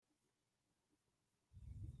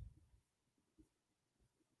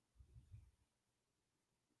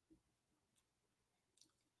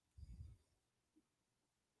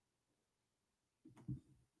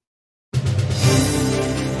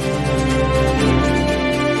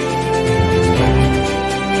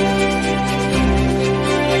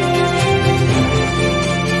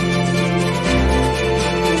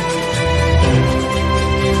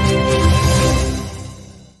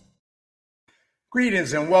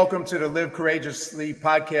Greetings and welcome to the Live Courageously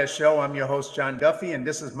podcast show. I'm your host, John Duffy, and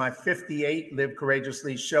this is my 58th Live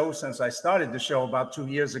Courageously show since I started the show about 2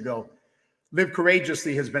 years ago. Live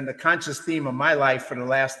Courageously has been the conscious theme of my life for the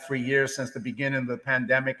last 3 years since the beginning of the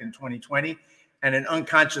pandemic in 2020, and an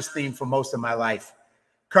unconscious theme for most of my life.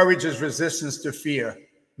 Courage is resistance to fear,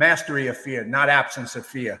 mastery of fear, not absence of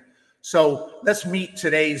fear. So let's meet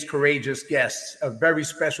today's courageous guests. A very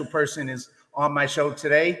special person is on my show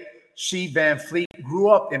today. Xi Van Fleet grew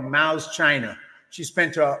up in Mao's China. She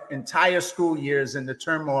spent her entire school years in the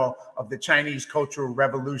turmoil of the Chinese Cultural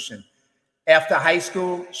Revolution. After high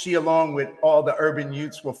school, she, along with all the urban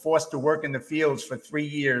youths, were forced to work in the fields for 3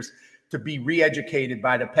 years to be re-educated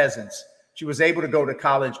by the peasants. She was able to go to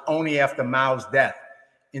college only after Mao's death.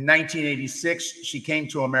 In 1986, she came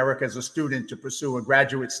to America as a student to pursue her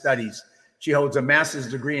graduate studies. She holds a master's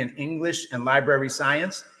degree in English and library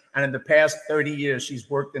science, and in the past 30 years, she's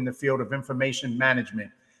worked in the field of information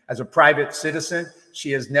management. As a private citizen,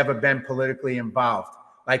 she has never been politically involved.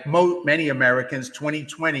 Like many Americans,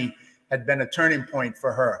 2020 had been a turning point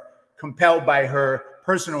for her. Compelled by her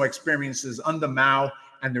personal experiences under Mao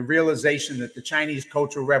and the realization that the Chinese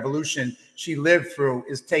Cultural Revolution she lived through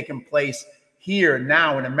is taking place here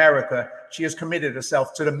now in America, she has committed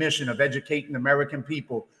herself to the mission of educating American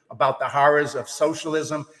people about the horrors of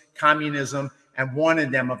socialism, communism, and warning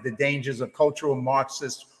them of the dangers of cultural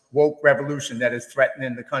Marxist woke revolution that is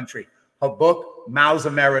threatening the country. Her book, Mao's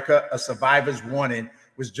America, A Survivor's Warning,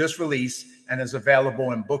 was just released and is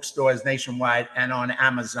available in bookstores nationwide and on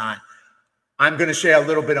Amazon. I'm going to share a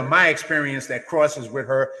little bit of my experience that crosses with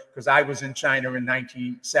her because I was in China in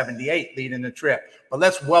 1978 leading the trip. But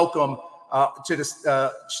let's welcome to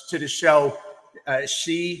the show,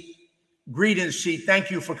 Xi. Greetings, Xi. Thank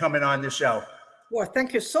you for coming on the show. Well,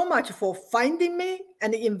 thank you so much for finding me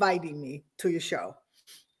and inviting me to your show.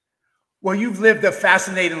 Well, you've lived a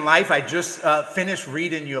fascinating life. I just finished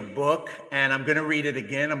reading your book, and I'm going to read it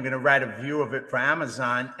again. I'm going to write a review of it for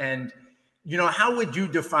Amazon. And, you know, how would you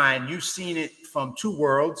define, you've seen it from two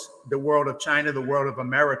worlds, the world of China, the world of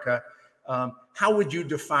America. How would you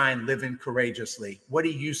define living courageously? What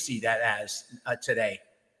do you see that as today?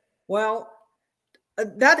 Well,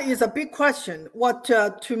 that is a big question. What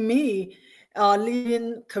to me,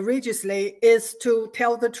 living courageously is to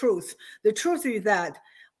tell the truth. The truth is that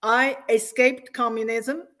I escaped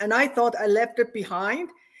communism and I thought I left it behind.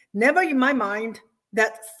 Never in my mind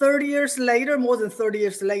that 30 years later, more than 30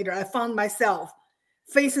 years later, I found myself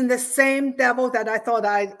facing the same devil that I thought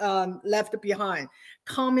I left behind.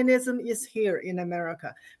 Communism is here in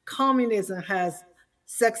America. Communism has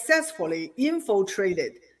successfully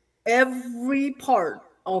infiltrated every part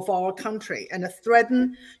of our country and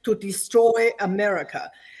threatened to destroy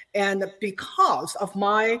America. And because of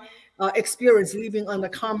my experience living under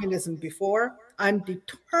communism before, I'm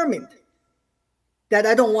determined that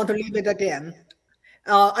I don't want to live it again.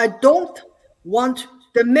 I don't want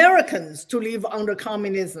the Americans to live under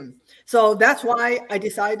communism. So that's why I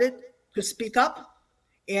decided to speak up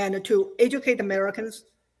and to educate Americans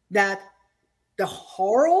that the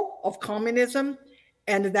horror of communism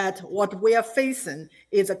and that what we are facing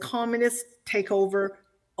is a communist takeover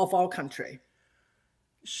of our country.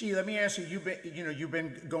 Xi, let me ask you, you've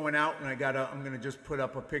been going out, and I'm going to just put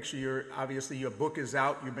up a picture. Obviously your book is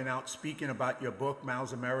out. You've been out speaking about your book,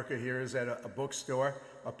 Mao's America. Here is at a bookstore,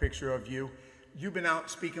 a picture of you. You've been out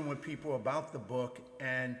speaking with people about the book,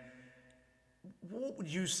 and what would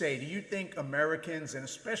you say? Do you think Americans, and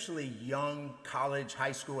especially young college,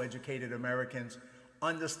 high school educated Americans,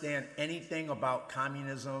 understand anything about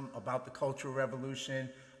communism, about the Cultural Revolution,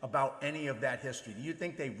 about any of that history? Do you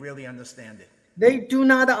think they really understand it? They do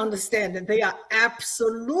not understand it. They are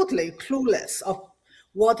absolutely clueless of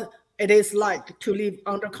what it is like to live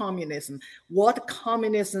under communism, what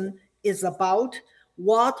communism is about,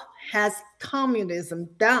 what has communism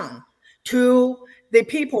done to the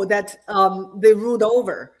people that they ruled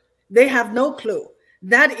over. They have no clue.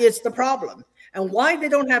 That is the problem. And why they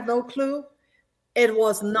don't have no clue? It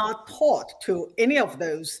was not taught to any of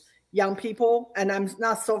those young people, and I'm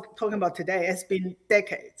not talking about today, it's been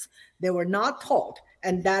decades. They were not taught,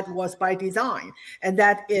 and that was by design. And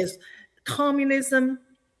that is, communism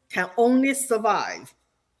can only survive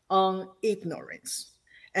on ignorance.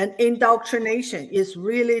 And indoctrination is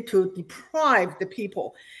really to deprive the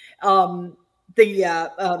people the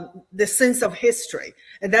sense of history,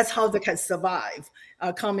 and that's how they can survive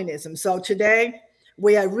communism. So today,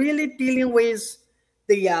 we are really dealing with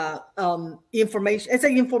the information. It's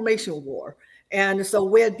an information war. And so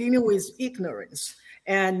we're dealing with ignorance.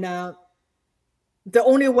 And the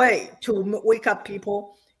only way to wake up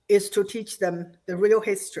people is to teach them the real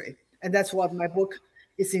history. And that's what my book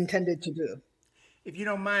is intended to do. If you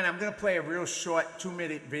don't mind, I'm going to play a real short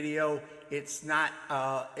 2-minute video. It's not,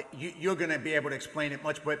 you're going to be able to explain it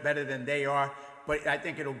much better than they are, but I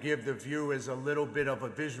think it'll give the viewers a little bit of a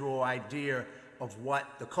visual idea of what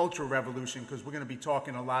the Cultural Revolution, because we're going to be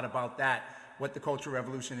talking a lot about that, what the Cultural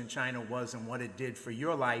Revolution in China was and what it did for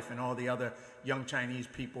your life and all the other young Chinese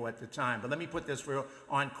people at the time. But let me put this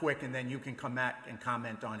on quick, and then you can come back and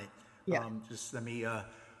comment on it. Yeah. Just let me...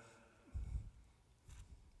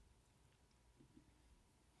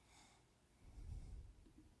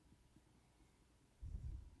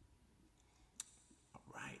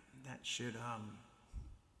 should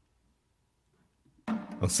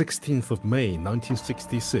On 16th of May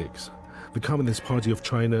 1966, the Communist Party of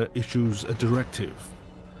China issues a directive.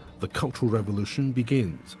 The Cultural Revolution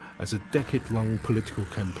begins as a decade-long political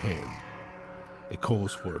campaign. It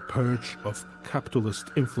calls for a purge of capitalist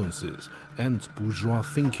influences and bourgeois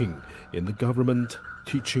thinking in the government,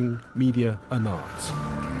 teaching, media, and arts.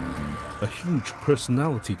 A huge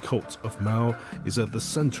personality cult of Mao is at the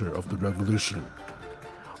center of the revolution.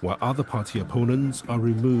 While other party opponents are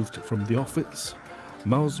removed from the office,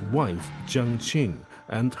 Mao's wife Jiang Qing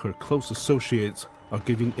and her close associates are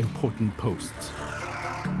given important posts.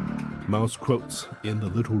 Mao's quotes in the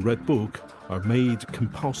Little Red Book are made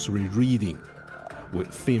compulsory reading. With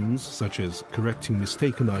themes such as correcting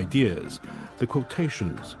mistaken ideas, the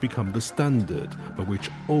quotations become the standard by which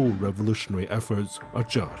all revolutionary efforts are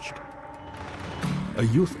judged. A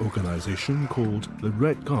youth organization called the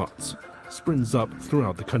Red Guards springs up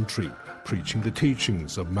throughout the country, preaching the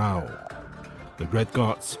teachings of Mao. The Red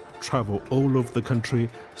Guards travel all over the country,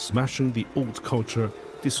 smashing the old culture,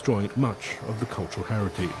 destroying much of the cultural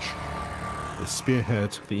heritage. They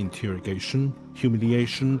spearhead the interrogation,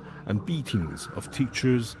 humiliation, and beatings of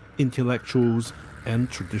teachers, intellectuals, and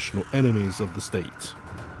traditional enemies of the state.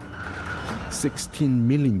 16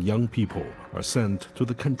 million young people are sent to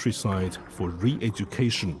the countryside for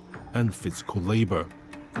re-education and physical labor.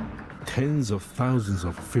 Tens of thousands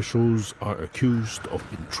of officials are accused of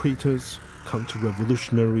being traitors,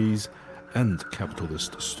 counter-revolutionaries, and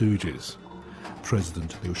capitalist stooges.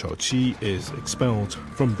 President Liu Shaoqi is expelled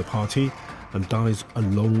from the party and dies a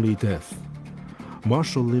lonely death.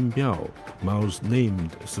 Marshal Lin Biao, Mao's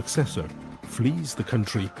named successor, flees the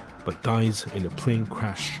country but dies in a plane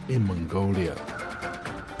crash in Mongolia.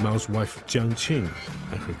 Mao's wife Jiang Qing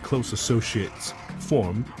and her close associates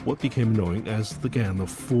form what became known as the Gang of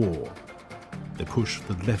Four. They push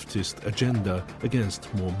the leftist agenda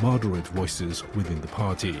against more moderate voices within the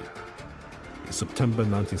party. In September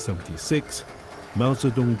 1976, Mao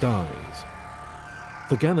Zedong dies.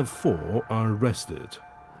 The Gang of Four are arrested,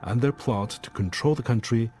 and their plot to control the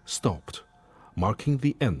country stopped, marking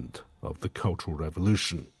the end of the Cultural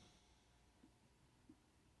Revolution.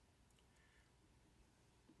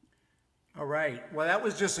 All right. Well, that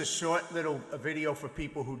was just a short little video for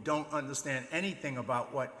people who don't understand anything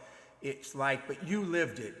about what it's like, but you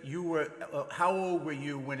lived it. You were, how old were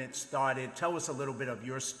you when it started? Tell us a little bit of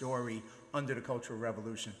your story under the Cultural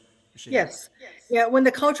Revolution. Yes. Yeah, when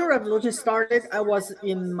the Cultural Revolution started, I was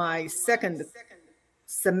in my second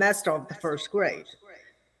semester of the first grade.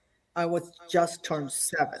 I was just turned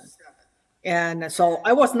 7. And so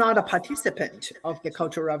I was not a participant of the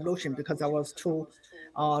Cultural Revolution because I was too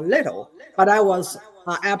little, but I was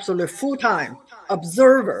absolutely full-time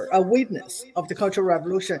observer, a witness of the Cultural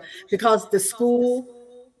Revolution, because the school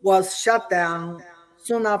was shut down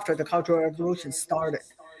soon after the Cultural Revolution started,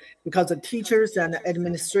 because the teachers and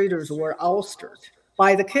administrators were ousted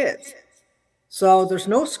by the kids. So there's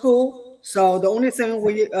no school. So the only thing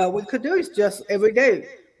we could do is just every day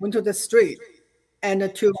went to the street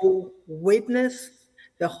and to witness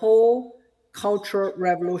the whole Cultural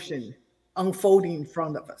Revolution unfolding in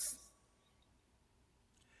front of us.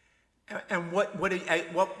 And what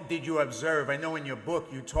did you observe? I know in your book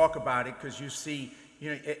you talk about it because you see,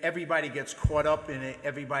 everybody gets caught up in it.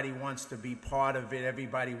 Everybody wants to be part of it.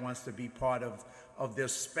 Everybody wants to be part of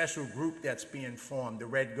this special group that's being formed, the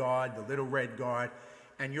Red Guard, the Little Red Guard,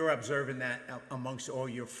 and you're observing that amongst all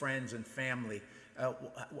your friends and family.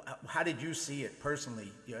 How did you see it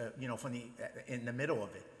personally, in the middle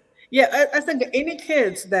of it? Yeah, I think any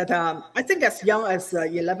kids that, I think as young as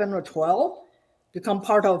 11 or 12, become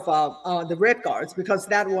part of the Red Guards, because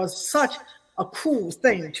that was such a cool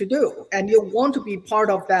thing to do. And you want to be part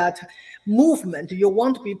of that movement. You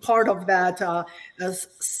want to be part of that,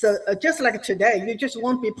 just like today, you just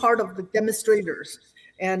want to be part of the demonstrators.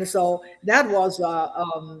 And so that was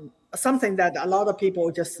something that a lot of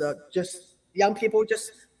people just young people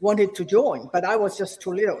just wanted to join, but I was just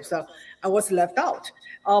too little, so I was left out.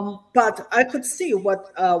 But I could see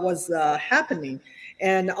what was happening.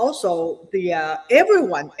 And also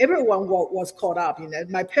everyone was caught up in it.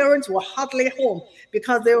 My parents were hardly home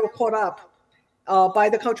because they were caught up by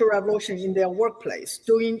the Cultural Revolution in their workplace,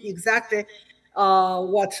 doing exactly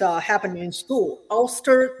what happened in school,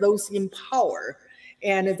 ouster those in power,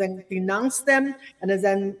 and then denounce them. And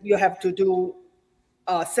then you have to do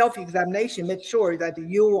self-examination, make sure that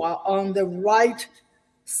you are on the right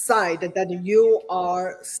side, that you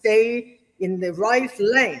are stay in the right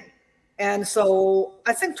lane. And so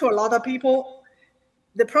I think to a lot of people,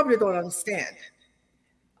 they probably don't understand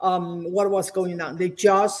what was going on.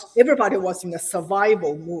 Everybody was in a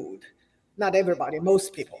survival mood. Not everybody,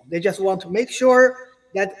 most people. They just want to make sure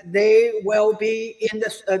that they will be in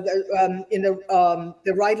the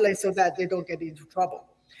right lane so that they don't get into trouble.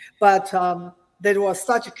 But that was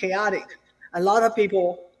such chaotic. A lot of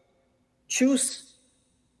people choose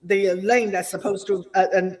the lane that's supposed to,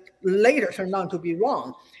 and later turned out to be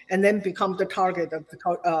wrong, and then become the target of the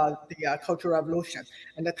Cultural Revolution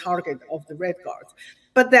and the target of the Red Guards.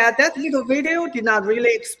 But that little video did not really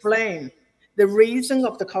explain the reason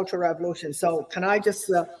of the Cultural Revolution. So can I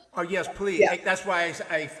just? Oh yes, please. Yeah. That's why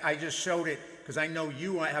I just showed it, because I know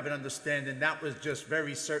you have an understanding. That was just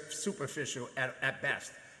very superficial at best.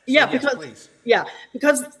 So Yeah, yes,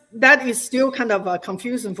 because that is still kind of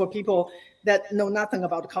confusing for people that know nothing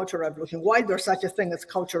about the Cultural Revolution. Why there's such a thing as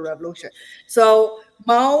Cultural Revolution? So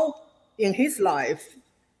Mao, in his life,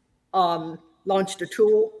 launched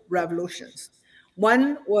 2 revolutions.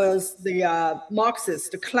 One was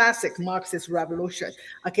the classic Marxist revolution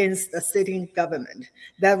against the sitting government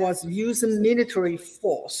that was using military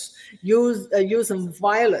force, using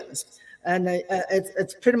violence, and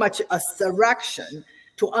it's pretty much a insurrection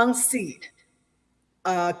to unseat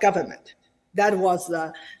government. That was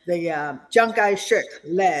the Chiang Kai-shek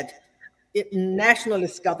led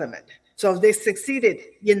nationalist government. So they succeeded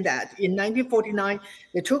in that. In 1949,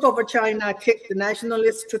 they took over China, kicked the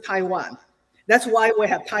nationalists to Taiwan. That's why we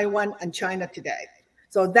have Taiwan and China today.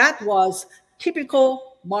 So that was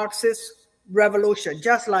typical Marxist revolution,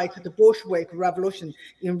 just like the Bolshevik revolution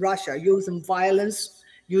in Russia, using violence,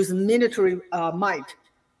 using military might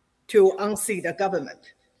to unseat the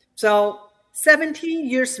government. So 17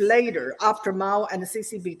 years later, after Mao and the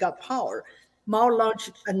CCP got power, Mao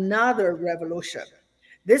launched another revolution.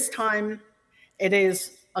 This time, it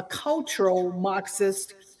is a cultural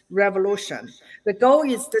Marxist revolution. The goal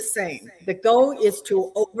is the same. The goal is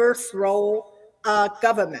to overthrow a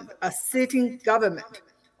government, a sitting government,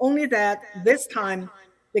 only that this time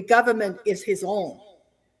the government is his own.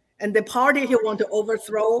 And the party he wants to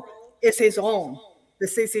overthrow is his own, the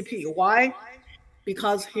CCP. Why?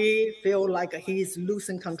 Because he feels like he's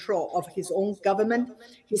losing control of his own government.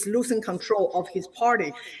 He's losing control of his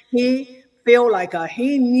party. He feels like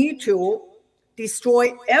he needs to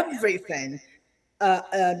destroy everything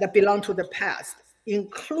that belongs to the past,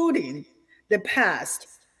 including the past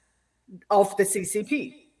of the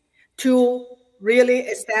CCP, to really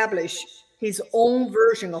establish his own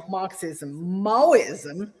version of Marxism,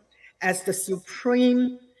 Maoism, as the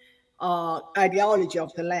supreme ideology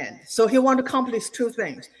of the land. So he wants to accomplish 2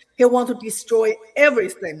 things. He wants to destroy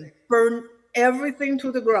everything, burn everything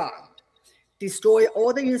to the ground, destroy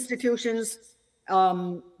all the institutions,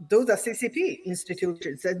 those are CCP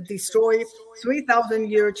institutions, and destroy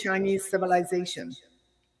 3,000-year Chinese civilization.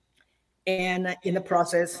 And in the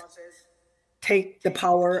process, take the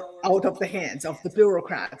power out of the hands of the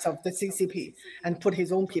bureaucrats of the CCP and put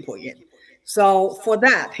his own people in. So for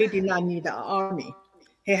that, he did not need an army.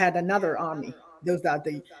 He had another army. Those are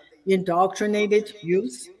the indoctrinated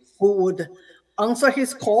youth who would answer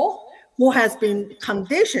his call, who has been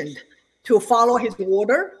conditioned to follow his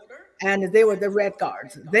order, and they were the Red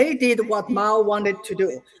Guards. They did what Mao wanted to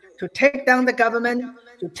do, to take down the government,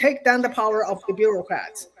 to take down the power of the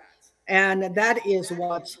bureaucrats. And that is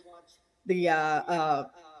what the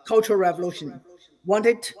Cultural Revolution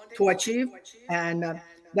wanted to achieve, and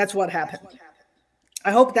that's what happened.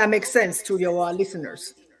 I hope that makes sense to your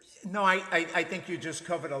listeners. No, I think you just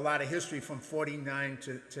covered a lot of history from 49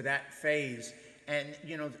 to that phase. And,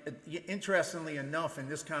 interestingly enough, and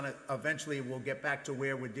this kind of eventually we'll get back to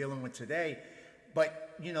where we're dealing with today, but,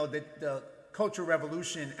 the Cultural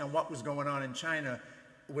Revolution and what was going on in China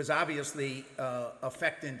was obviously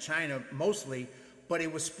affecting China mostly, but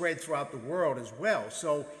it was spread throughout the world as well.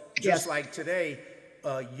 So just like today,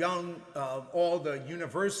 all the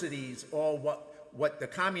universities, all what the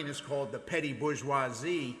communists called the petty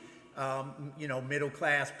bourgeoisie, middle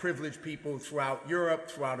class, privileged people throughout Europe,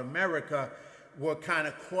 throughout America, were kind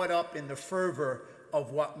of caught up in the fervor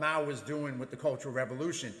of what Mao was doing with the Cultural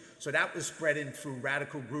Revolution. So that was spreading through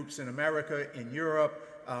radical groups in America, in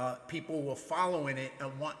Europe, people were following it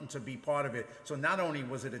and wanting to be part of it. So not only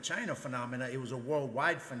was it a China phenomena, it was a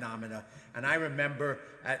worldwide phenomena. And I remember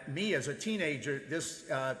me as a teenager,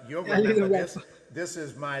 you'll remember this. This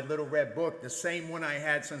is my Little Red Book, the same one I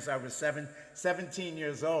had since I was 17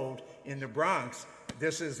 years old in the Bronx.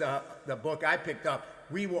 This is the book I picked up.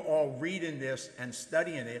 We were all reading this and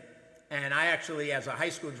studying it. And I actually, as a high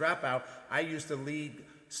school dropout, I used to lead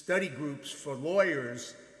study groups for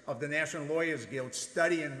lawyers of the National Lawyers Guild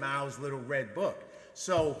studying Mao's Little Red Book.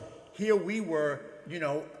 So here we were,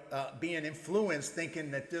 being influenced,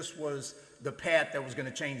 thinking that this was the path that was going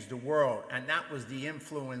to change the world. And that was the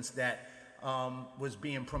influence that was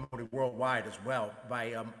being promoted worldwide as well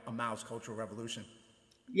by Mao's Cultural Revolution.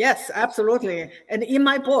 Yes, absolutely. And in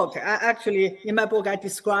my book, I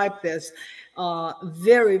describe this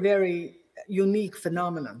very, very unique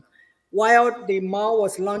phenomenon. While the Mao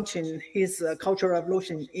was launching his Cultural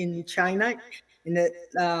Revolution in China in the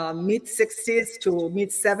mid-60s to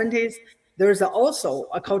mid-70s, there's also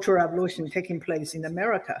a Cultural Revolution taking place in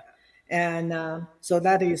America. And so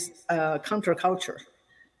that is counterculture.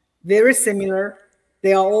 Very similar.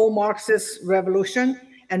 They are all Marxist revolution,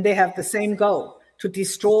 and they have the same goal: to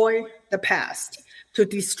destroy the past, to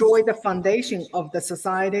destroy the foundation of the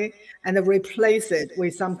society and replace it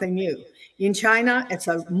with something new. In China, it's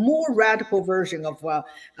a more radical version of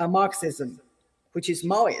Marxism, which is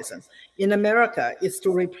Maoism. In America, it's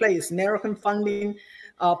to replace American founding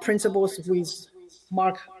principles with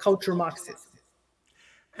cultural Marxism.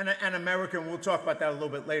 And America, and we'll talk about that a little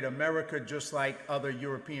bit later, America, just like other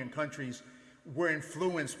European countries, were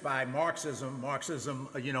influenced by Marxism,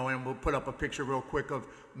 and we'll put up a picture real quick of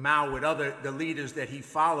Mao with the leaders that he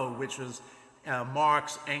followed, which was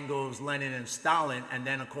Marx, Engels, Lenin, and Stalin. And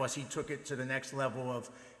then, of course, he took it to the next level of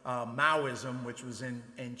Maoism, which was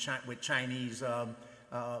with Chinese, what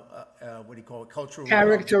do you call it, cultural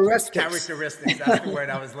characteristics. That's the word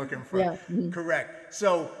I was looking for. Yeah. Mm-hmm. Correct.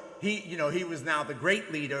 So he was now the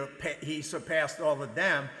great leader. He surpassed all of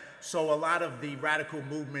them. So a lot of the radical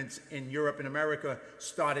movements in Europe and America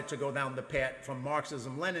started to go down the path from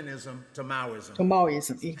Marxism, Leninism to Maoism. To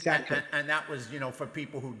Maoism, exactly. And that was, for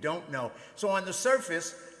people who don't know. So on the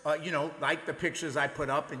surface, like the pictures I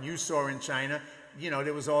put up and you saw in China,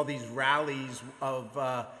 there was all these rallies of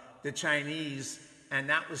the Chinese, and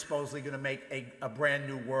that was supposedly going to make a brand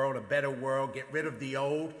new world, a better world, get rid of the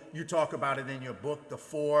old. You talk about it in your book, the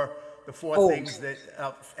four things that,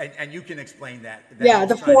 and you can explain that.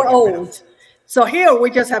 The four olds. So here we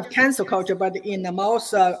just have cancel culture, but in the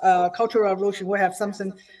Mao's Cultural Revolution, we have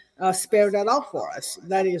something spelled that out for us.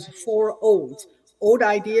 That is four olds: old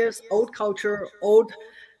ideas, old culture, old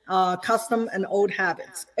custom, and old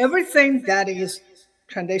habits. Everything that is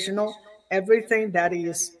traditional, everything that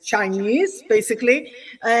is Chinese, basically,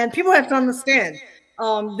 and people have to understand.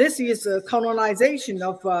 This is a colonization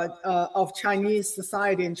of Chinese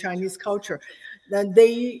society and Chinese culture. Then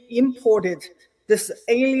they imported this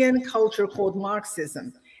alien culture called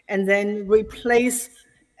Marxism, and then replace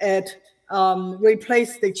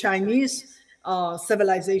the Chinese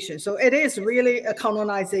civilization. So it is really a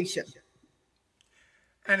colonization.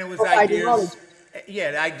 And it was ideas.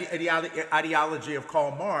 Yeah, the ideology of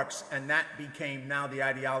Karl Marx, and that became now the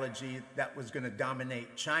ideology that was going to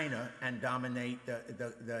dominate China and dominate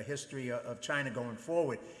the history of China going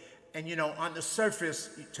forward. And, on the surface,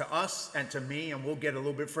 to us and to me, and we'll get a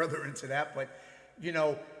little bit further into that, but,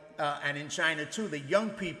 and in China too, the young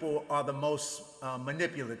people are the most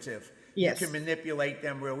manipulative. Yes. You can manipulate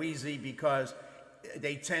them real easy because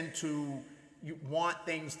they tend to want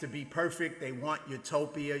things to be perfect. They want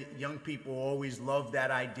utopia. Young people always love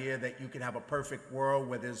that idea that you can have a perfect world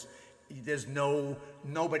where there's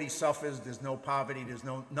nobody suffers, there's no poverty, there's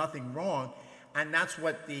nothing wrong. And that's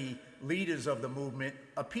what the leaders of the movement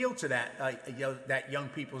appeal to, that young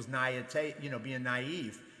people's naivete, being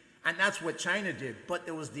naive. And that's what China did. But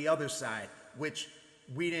there was the other side, which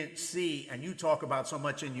we didn't see, and you talk about so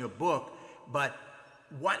much in your book. But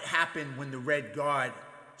what happened when the Red Guard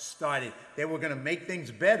started? They were going to make things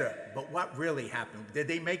better, but what really happened? Did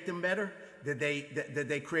they make them better? Did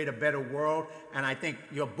they create a better world? And I think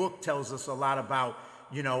your book tells us a lot about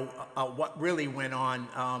what really went on.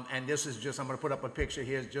 And this is just, I'm going to put up a picture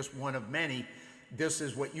here, just one of many. This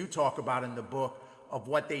is what you talk about in the book of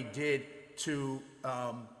what they did to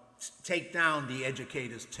take down the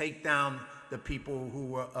educators, take down the people who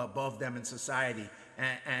were above them in society,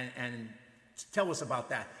 and tell us about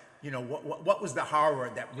that. What was the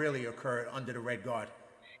horror that really occurred under the Red Guard?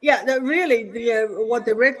 Yeah, what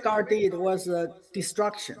the Red Guard did was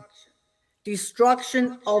destruction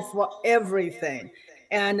of everything.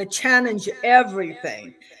 and challenge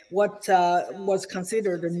everything. What was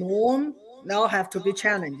considered the norm now have to be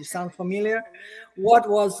challenged. Sound familiar? What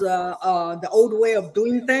was the old way of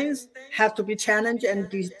doing things have to be challenged and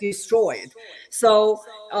destroyed. So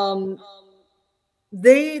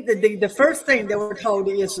the first thing they were told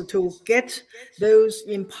is to get those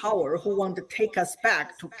in power who want to take us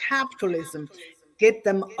back to capitalism, get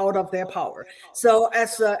them out of their power. So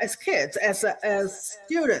as kids, as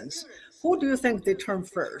students, who do you think they turn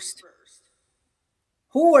first?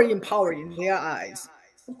 Who are in power in their eyes?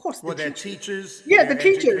 Of course, well, their teachers, yeah, their the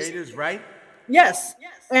teachers, educators, right? yes.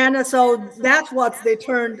 And so that's what they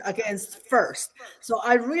turned against first. So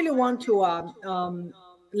I really want to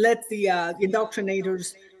let the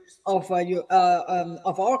indoctrinators of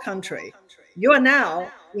our country, you are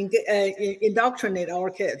now indoctrinate our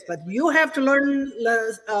kids, but you have to learn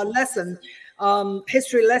lesson,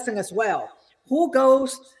 history lesson as well. Who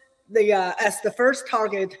goes as the first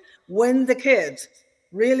target when the kids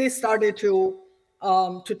really started to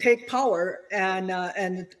take power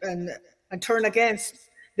and turn against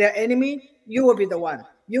their enemy? You will be the one.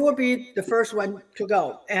 You will be the first one to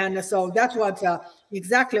go. And so that's what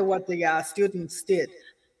exactly what the students did.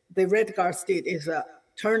 The Red Guards did is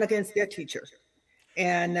turn against their teacher,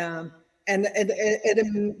 and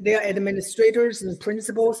their administrators and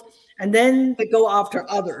principals, and then they go after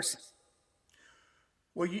others.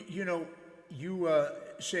 Well, you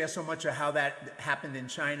share so much of how that happened in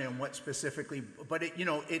China and what specifically, but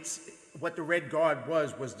it's what the Red Guard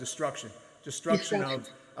was destruction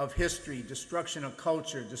of history, destruction of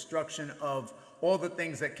culture, destruction of all the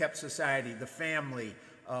things that kept society, the family,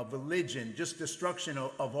 religion, just destruction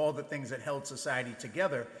of all the things that held society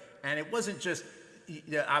together. And it wasn't just,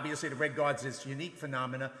 obviously the Red Guards is unique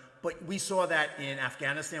phenomena, but we saw that in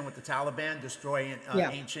Afghanistan with the Taliban destroying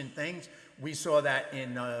ancient things. We saw that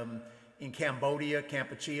in Cambodia,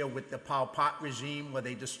 Kampuchea with the Pol Pot regime, where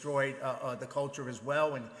they destroyed the culture as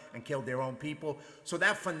well and killed their own people. So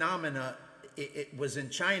that phenomena, it was in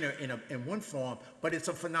China in one form, but it's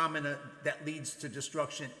a phenomena that leads to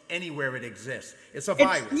destruction anywhere it exists. It's a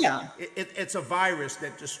virus. It's a virus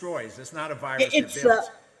that destroys. It's not a virus that builds.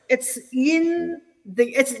 It's in the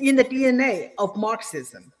DNA of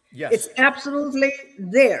Marxism. Yes. It's absolutely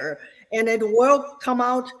there, and it will come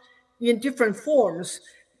out in different forms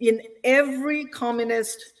in every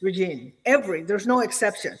communist regime. There's no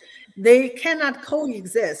exception. They cannot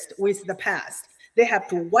coexist with the past. They have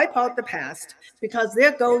to wipe out the past because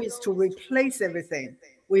their goal is to replace everything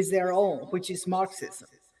with their own, which is Marxism.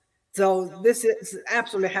 So this is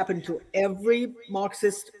absolutely happened to every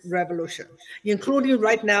Marxist revolution, including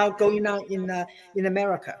right now going on in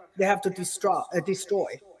America. They have to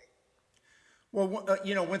destroy. Well,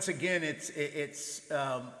 once again, it's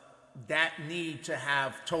that need to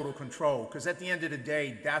have total control, because at the end of the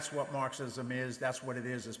day, that's what Marxism is. That's what it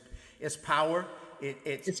is. It's power.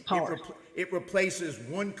 It's power. It replaces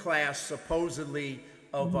one class supposedly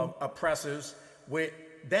of oppressors with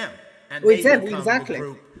them, and they become the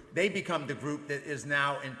group. They become the group that is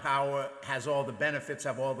now in power, has all the benefits,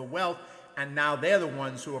 have all the wealth, and now they're the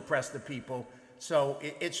ones who oppress the people. So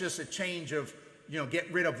it's just a change of,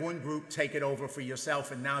 get rid of one group, take it over for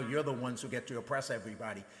yourself, and now you're the ones who get to oppress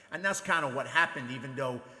everybody. And that's kind of what happened, even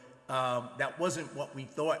though that wasn't what we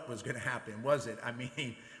thought was going to happen, was it? I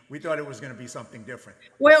mean, we thought it was going to be something different.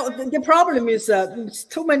 Well, the problem is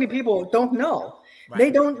too many people don't know.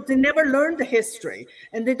 Right. They never learned the history,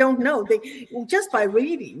 and they don't know. They just by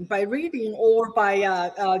reading or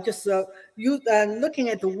by just looking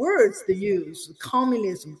at the words they use: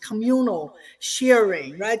 communism, communal,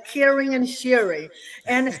 sharing, right? Caring and sharing,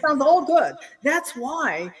 and it sounds all good. That's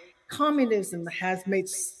why communism has made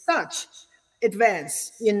such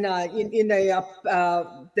advance in the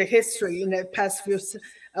history in the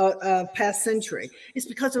past century. It's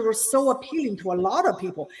because it was so appealing to a lot of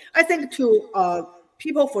people. I think to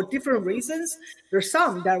people for different reasons. There's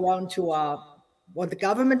some that want the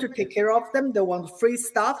government to take care of them. They want free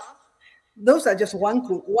stuff. Those are just one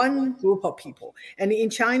group of people. And in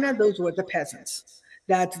China, those were the peasants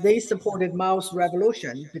that they supported Mao's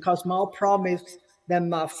revolution because Mao promised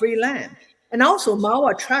them free land. And also Mao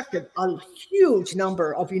attracted a huge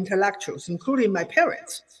number of intellectuals, including my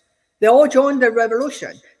parents. They all joined the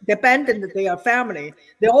revolution. They abandoned their family.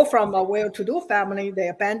 They're all from a well-to-do family. They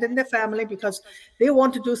abandoned their family because they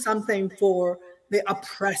want to do something for the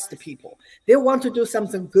oppressed people. They want to do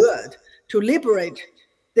something good to liberate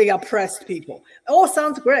the oppressed people. It all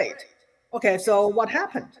sounds great. Okay, so what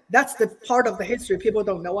happened? That's the part of the history people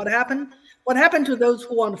don't know what happened. What happened to those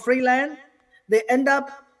who want free land? They end up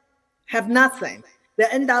have nothing. They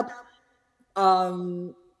end up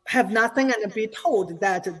have nothing and be told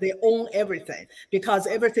that they own everything, because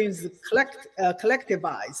everything is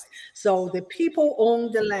collectivized. So the people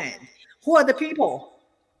own the land. Who are the people?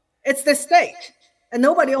 It's the state. And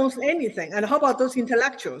nobody owns anything. And how about those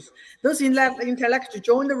intellectuals? Those intellectuals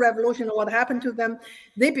join the revolution. What happened to them?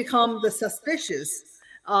 They become the suspicious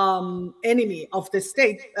enemy of the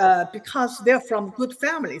state because they're from good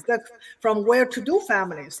families. They're from well-to-do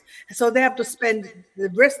families. So they have to spend the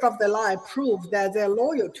rest of their life prove that they're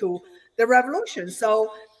loyal to the revolution.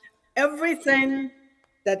 So everything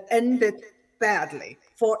that ended badly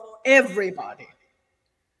for everybody,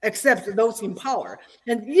 except those in power.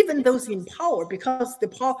 And even those in power, because the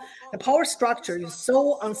power structure is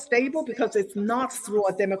so unstable, because it's not through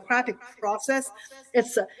a democratic process,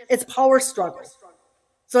 it's power struggle.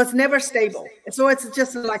 So it's never stable. So it's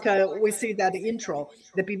just like we see that intro,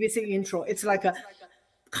 the BBC intro, it's like a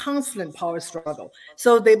constant power struggle.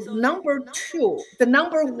 So the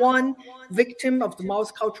number one victim of the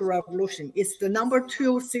Mao's Cultural Revolution is the number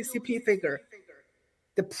 2 CCP figure,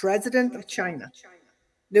 the president of China,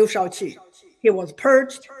 Liu Shaoqi. He was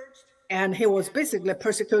purged, and he was basically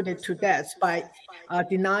persecuted to death by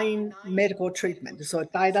denying medical treatment. So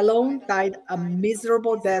died alone, died a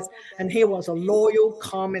miserable death, and he was a loyal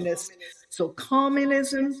communist. So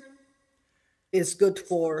communism is good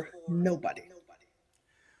for nobody,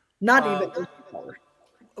 not even those in power.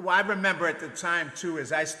 Well, I remember at the time too,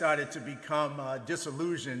 as I started to become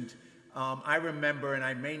disillusioned. I remember, and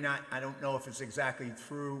I don't know if it's exactly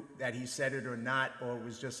true that he said it or not, or it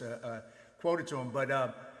was just a quoted to him, but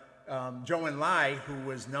Zhou Enlai, who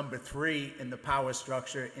was number 3 in the power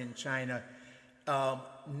structure in China,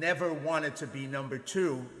 never wanted to be number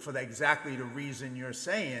 2 for exactly the reason you're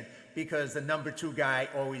saying, because the number 2 guy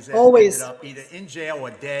always ended up either in jail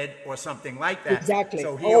or dead or something like that. Exactly.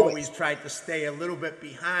 So he always tried to stay a little bit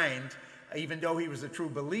behind, even though he was a true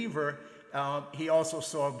believer. He also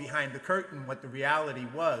saw behind the curtain what the reality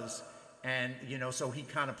was. And, so he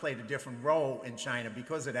kind of played a different role in China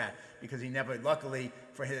because of that, because he never, luckily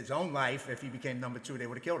for his own life, if he became number 2, they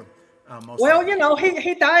would have killed him.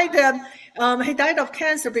 He died of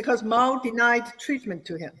cancer because Mao denied treatment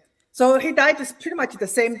to him. So he died pretty much the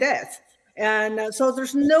same death. And so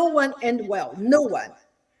there's no one end well, no one.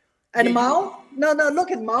 And Mao,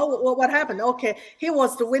 look at Mao, what happened? Okay, he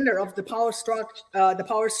was the winner of the power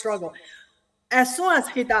struggle. As soon as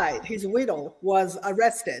he died, his widow was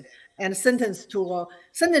arrested and sentenced to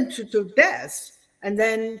death, and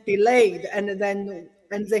then delayed, and then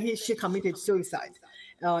she committed suicide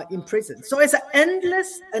in prison. So it's an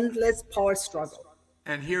endless power struggle.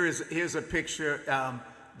 And here's a picture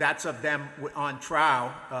that's of them on trial,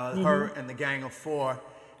 her and the Gang of Four.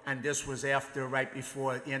 And this was right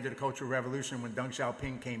before the end of the Cultural Revolution, when Deng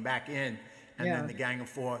Xiaoping came back in, and then the Gang of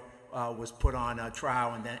Four was put on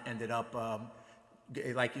trial, and then ended up,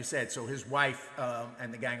 like you said, so his wife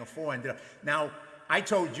and the Gang of Four ended up. Now, I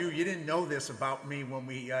told you didn't know this about me when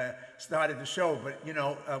we started the show, but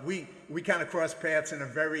we kind of crossed paths in a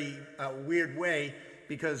very weird way,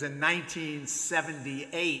 because in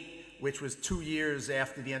 1978, which was 2 years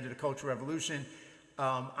after the end of the Cultural Revolution,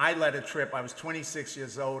 I led a trip. I was 26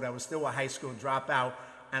 years old. I was still a high school dropout,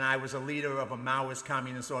 and I was a leader of a Maoist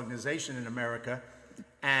communist organization in America.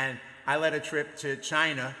 And I led a trip to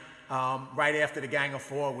China right after the Gang of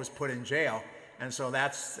Four was put in jail. And so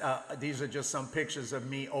these are just some pictures of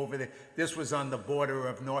me over there. This was on the border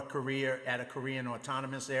of North Korea at a Korean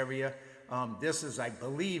autonomous area. This is, I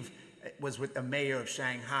believe, was with the mayor of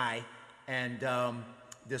Shanghai. And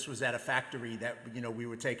this was at a factory that we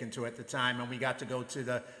were taken to at the time, and we got to go to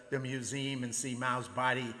the museum and see Mao's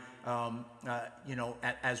body,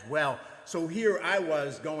 as well. So here I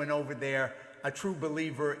was going over there, a true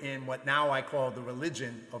believer in what now I call the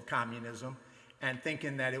religion of communism, and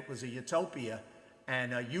thinking that it was a utopia.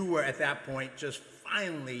 And you were at that point just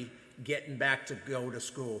finally getting back to go to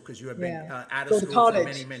school, because you had been out of school for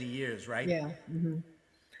many, many years, right? Yeah. Mm-hmm.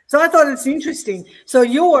 So I thought it's interesting. So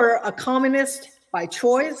you were a communist by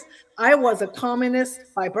choice. I was a communist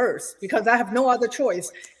by birth, because I have no other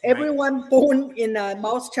choice. Everyone born in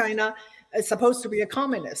Mao's China is supposed to be a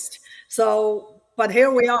communist. So, but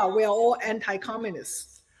here we are all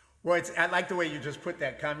anti-communists. Well, I like the way you just put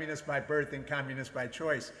that, communist by birth and communist by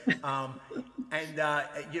choice.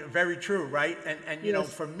 Very true, right? And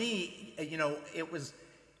for me,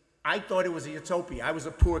 I thought it was a utopia. I was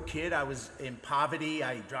a poor kid. I was in poverty.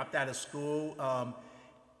 I dropped out of school.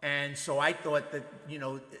 And so I thought that,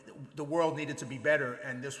 the world needed to be better,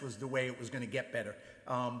 and this was the way it was going to get better.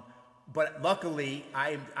 But luckily,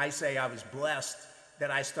 I say I was blessed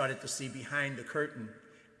that I started to see behind the curtain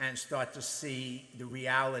and start to see the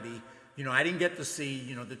reality I didn't get to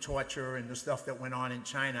see, the torture and the stuff that went on in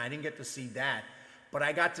China. I didn't get to see that. But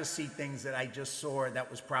I got to see things that I just saw that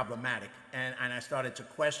was problematic. And I started to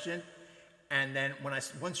question. And then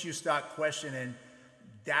once you start questioning,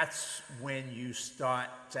 that's when you start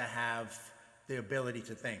to have the ability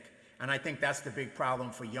to think. And I think that's the big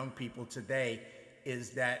problem for young people today,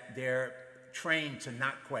 is that they're trained to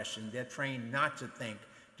not question. They're trained not to think.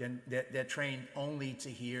 They're trained only to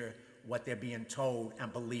hear what they're being told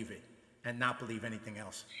and believe it, and not believe anything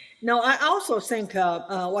else. No, I also think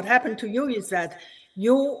what happened to you is that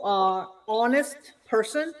you are honest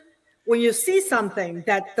person. When you see something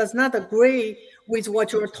that does not agree with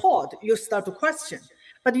what you're taught, you start to question.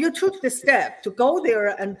 But you took the step to go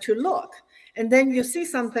there and to look, and then you see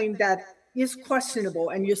something that is questionable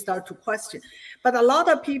and you start to question. But a lot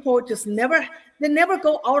of people just never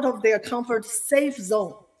go out of their comfort safe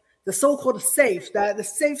zone, the so-called safe, the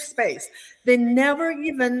safe space. They never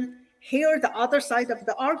even hear the other side of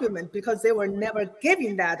the argument because they were never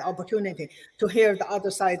given that opportunity to hear the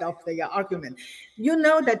other side of the argument. You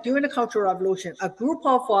know that during the Cultural Revolution, a group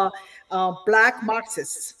of Black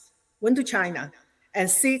Marxists went to China and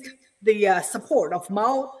seek the support of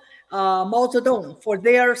Mao Zedong for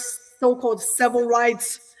their so-called civil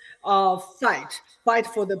rights fight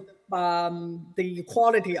for the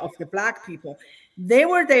equality of the Black people. They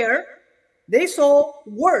were there. They saw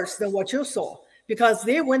worse than what you saw, because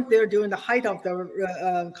they went there during the height of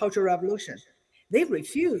the Cultural Revolution. They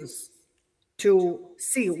refused to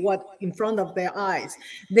see what in front of their eyes.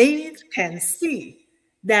 They can see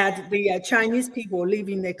that the Chinese people live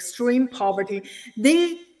in extreme poverty.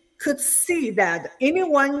 They could see that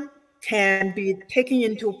anyone can be taken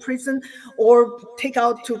into prison or take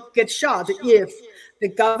out to get shot if the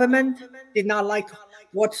government did not like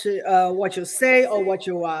what you say or what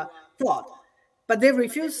you thought. But they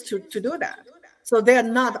refuse to do that. So they are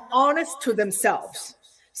not honest to themselves.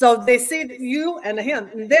 So they see you and him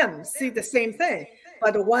and them see the same thing,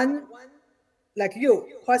 but one, like you,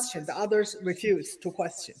 question, the others refuse to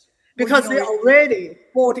question, because they already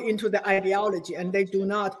bought into the ideology and they do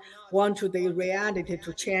not want the reality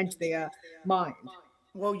to change their mind.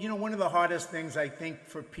 Well, one of the hardest things I think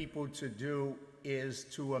for people to do is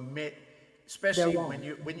to admit, especially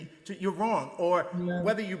when you're wrong, or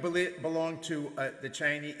whether you belong to the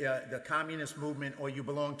Chinese, the communist movement, or you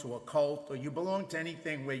belong to a cult, or you belong to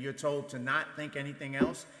anything where you're told to not think anything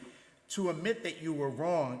else, to admit that you were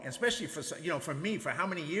wrong, especially for me, for how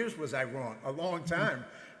many years was I wrong? A long time.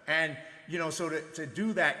 And, so to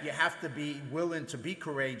do that, you have to be willing to be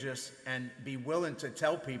courageous and be willing to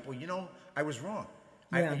tell people, I was wrong.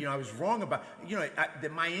 I was wrong about,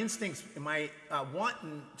 my instincts, my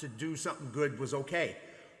wanting to do something good was okay,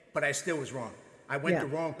 but I still was wrong. I went the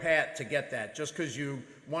wrong path to get that. Just because you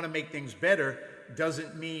want to make things better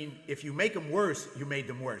doesn't mean if you make them worse, you made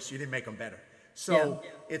them worse. You didn't make them better. So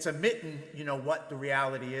it's admitting, what the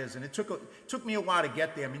reality is. And it took me a while to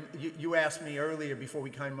get there. I mean, you asked me earlier before we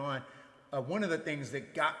came on, one of the things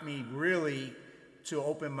that got me really to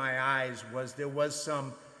open my eyes was there was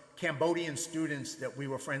some Cambodian students that we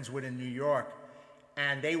were friends with in New York,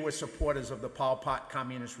 and they were supporters of the Pol Pot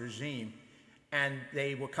communist regime, and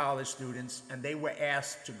they were college students, and they were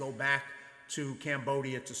asked to go back to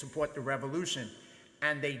Cambodia to support the revolution,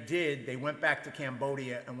 and they did. They went back to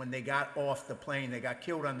Cambodia, and when they got off the plane, they got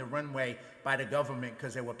killed on the runway by the government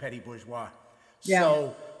because they were petty bourgeois.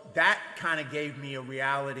 So that kind of gave me a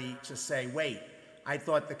reality to say, wait, I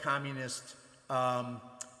thought the communists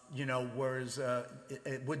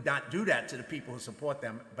it would not do that to the people who support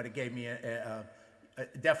them, but it gave me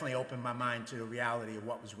definitely opened my mind to the reality of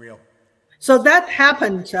what was real. So that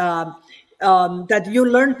happened, that you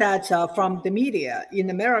learned that from the media in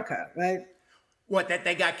America, right? What, that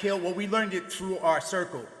they got killed? Well, we learned it through our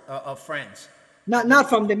circle of friends. Not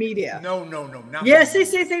from the media. No.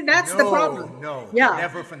 See, that's the problem. No,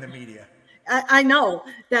 never from the media. I know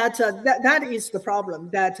that that is the problem,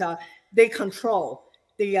 that they control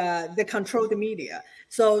the media.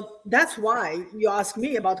 So that's why you ask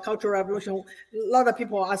me about Cultural Revolution. A lot of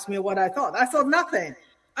people ask me what I thought. I thought nothing.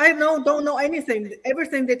 I don't know anything.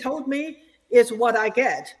 Everything they told me is what I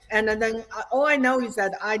get. And then all I know is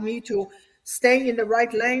that I need to stay in the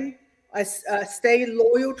right lane. I stay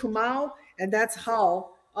loyal to Mao. And that's how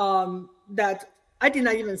that I did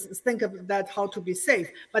not even think of that, how to be safe.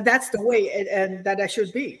 But that's the way and that I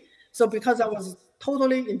should be. So because I was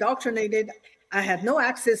totally indoctrinated, I had no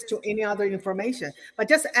access to any other information. But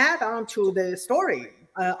just add on to the story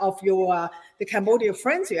of the Cambodian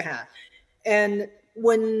friends you had. And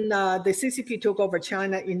when the CCP took over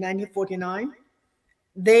China in 1949,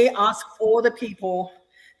 they asked all the people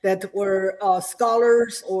that were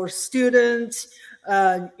scholars or students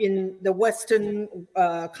in the Western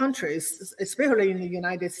countries, especially in the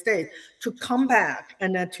United States, to come back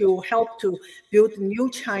and to help to build new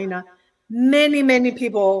China. Many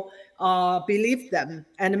people believed them,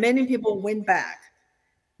 and many people went back.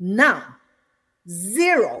 Now,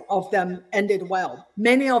 0 of them ended well.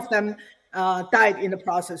 Many of them died in the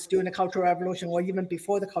process during the Cultural Revolution or even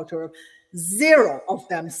before the Cultural Revolution. 0 of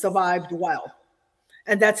them survived well.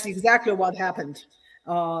 And that's exactly what happened.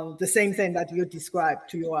 The same thing that you described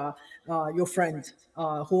to your friend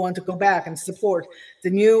who want to go back and support the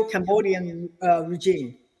new Cambodian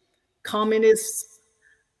regime. Communists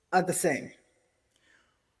are the same.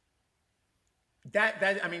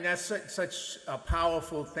 I mean, that's such a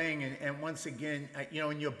powerful thing. And once again, you know,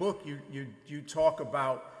 in your book, you talk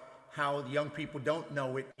about how young people don't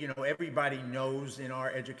know it. You know, everybody knows in our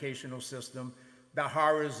educational system the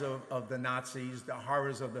horrors of the Nazis, the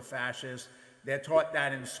horrors of the fascists. They're taught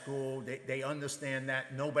that in school. They understand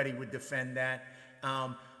that. Nobody would defend that.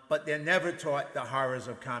 But they're never taught the horrors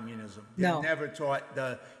of communism. They're never taught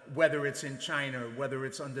whether it's in China, whether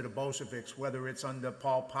it's under the Bolsheviks, whether it's under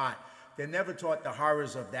Pol Pot. They're never taught the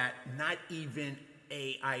horrors of that, not even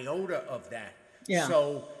a iota of that. Yeah.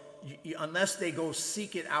 So unless they go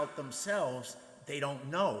seek it out themselves, they don't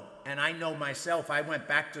know. And I know myself, I went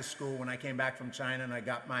back to school when I came back from China and I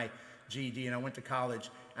got my GED and I went to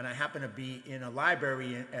college, and I happened to be in a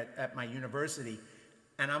library at my university,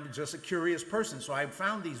 and I'm just a curious person. So I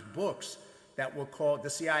found these books that were called the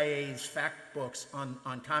CIA's fact books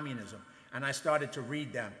on communism, and I started to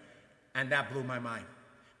read them, and that blew my mind.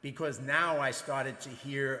 Because now I started to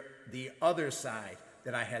hear the other side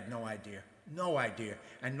that I had no idea.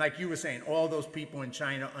 And like you were saying, all those people in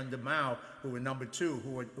China under Mao who were number 2,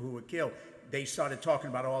 who were killed, they started talking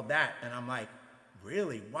about all that. And I'm like,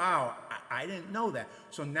 really? Wow, I didn't know that.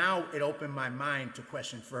 So now it opened my mind to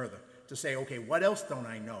question further, to say, okay, what else don't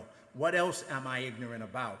I know? What else am I ignorant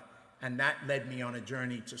about? And that led me on a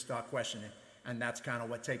journey to start questioning. And that's kind of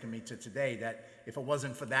what taken me to today, that if it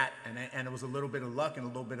wasn't for that, and it was a little bit of luck and a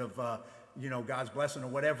little bit of, God's blessing or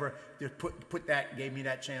whatever, to put that, gave me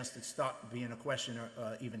that chance to start being a questioner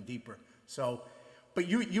even deeper. So, but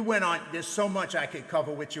you went on, there's so much I could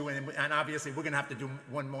cover with you, and obviously we're going to have to do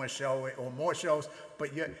one more show or more shows,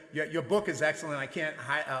 but your book is excellent. I can't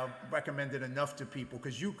recommend it enough to people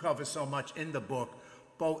because you cover so much in the book,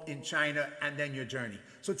 both in China and then your journey.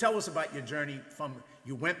 So tell us about your journey from,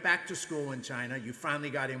 you went back to school in China, you finally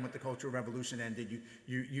got in when the Cultural Revolution ended,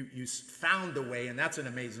 you found a way, and that's an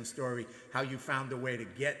amazing story, how you found a way to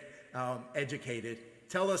get educated.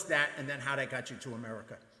 Tell us that, and then how that got you to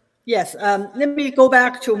America. Yes, let me go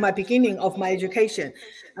back to my beginning of my education.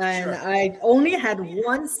 And sure. I only had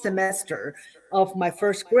 1 semester of my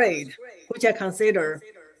first grade, which I consider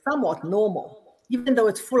somewhat normal, even though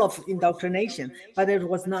it's full of indoctrination, but it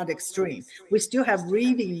was not extreme. We still have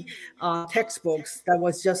reading textbooks that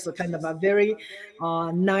was just a kind of a very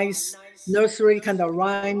nice nursery kind of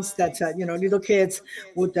rhymes that, little kids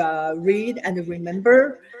would read and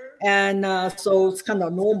remember. And so it's kind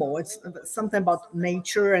of normal. It's something about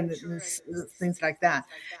nature and things like that.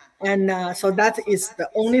 And so that is the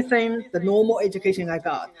only thing, the normal education I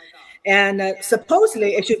got. And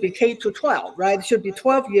supposedly it should be K to 12, right? It should be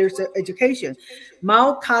 12 years of education.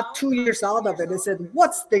 Mao cut 2 years out of it and said,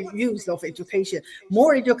 what's the use of education?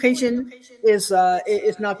 More education is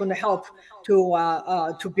not going to help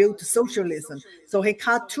to build socialism. So he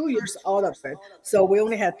cut 2 years out of it. So we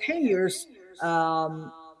only had 10 years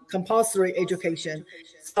compulsory education.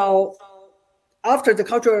 So after the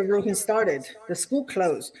Cultural Revolution started, the school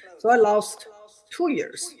closed. So I lost 2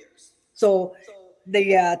 years. So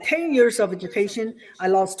the 10 years of education, I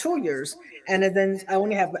lost 2 years. And then I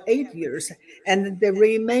only have 8 years. And the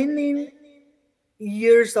remaining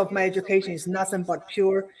years of my education is nothing but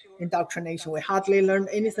pure indoctrination. We hardly learned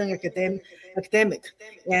anything academic.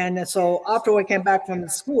 And so after we came back from the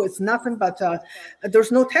school, it's nothing but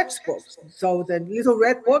there's no textbooks. So the little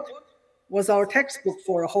red book was our textbook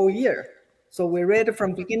for a whole year. So we read it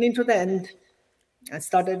from beginning to the end and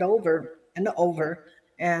started over and over.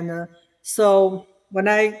 And so when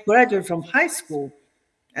I graduated from high school,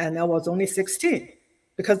 and I was only 16,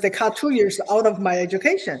 because they cut 2 years out of my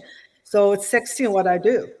education. So it's 16 what I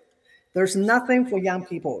do. There's nothing for young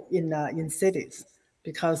people in cities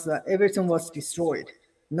because everything was destroyed.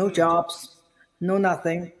 No jobs, no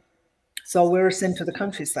nothing. So we were sent to the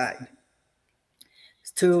countryside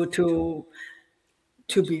to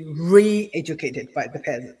be re-educated by the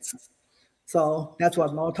peasants. So that's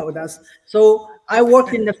what Mao told us. So I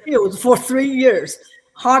worked in the fields for 3 years,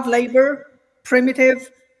 hard labor,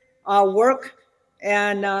 primitive work,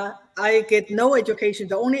 and I get no education.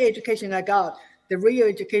 The only education I got, the real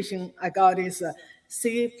education I got, is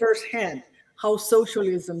see firsthand how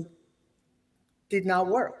socialism did not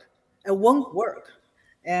work. It won't work.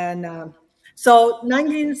 And so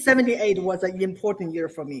 1978 was an important year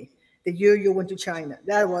for me. The year you went to China,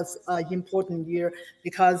 that was an important year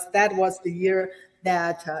because that was the year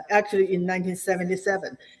that actually in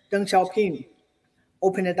 1977, Deng Xiaoping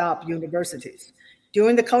opened up universities.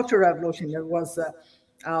 During the Cultural Revolution, it was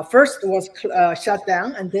first it was shut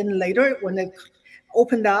down, and then later when it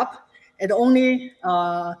opened up, it only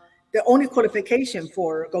the only qualification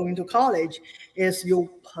for going to college is your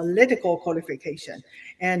political qualification,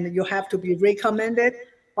 and you have to be recommended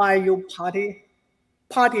by your party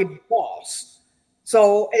boss.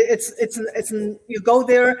 So it's you go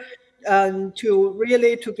there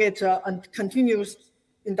to get a continuous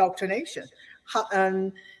indoctrination.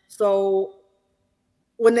 And so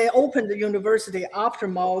when they opened the university after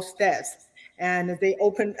Mao's death, and they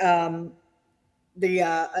opened the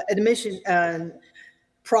admission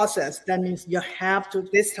process, that means you have to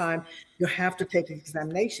take the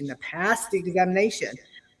examination, pass the examination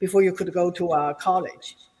before you could go to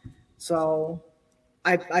college. So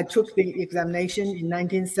I took the examination in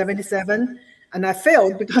 1977, and I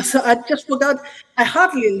failed because I just forgot. I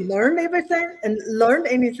hardly learned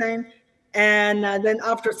anything. And then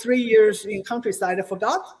after 3 years in countryside, I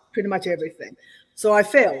forgot pretty much everything. So I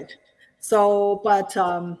failed. So, but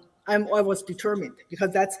I was determined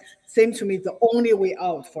because that seemed to me the only way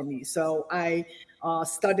out for me. So I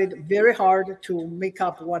studied very hard to make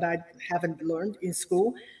up what I haven't learned in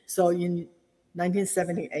school. So in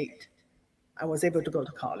 1978, I was able to go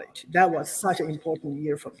to college. That was such an important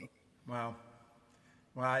year for me. Wow.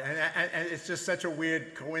 Wow. And it's just such a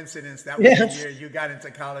weird coincidence. That was the year you got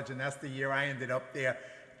into college, and that's the year I ended up there,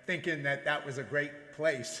 thinking that was a great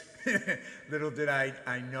place. Little did I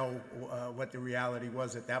know what the reality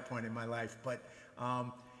was at that point in my life. But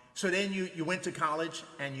so then you went to college,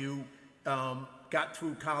 and you got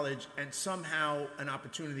through college, and somehow an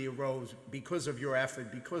opportunity arose because of your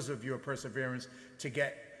effort, because of your perseverance, to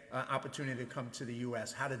get opportunity to come to the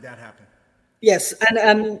U.S. How did that happen? Yes,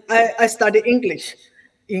 and I studied English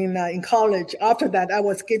in college. After that, I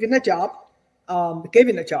was given a job.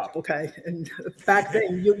 Okay. And back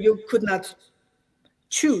then, you could not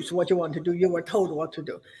choose what you want to do. You were told what to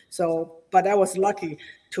do. So, but I was lucky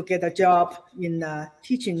to get a job in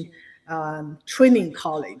teaching training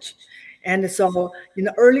college. And so in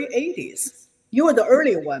the early 80s, you were the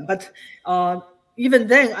early one, but even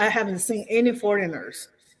then, I haven't seen any foreigners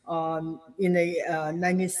in the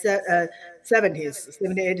 1970s,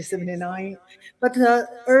 78, 79. But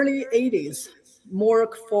early 80s, more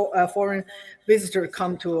foreign visitors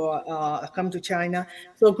come to China.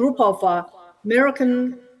 So a group of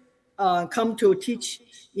American come to teach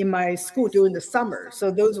in my school during the summer.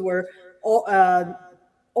 So those were all,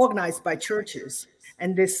 organized by churches.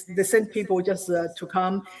 And they sent people just to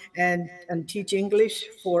come and teach English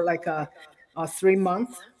for like 3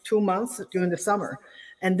 months, 2 months during the summer.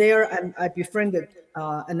 And there I befriended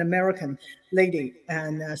an American lady.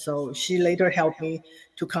 And so she later helped me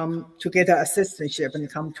to come to get an assistantship and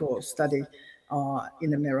come to study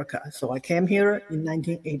in America. So I came here in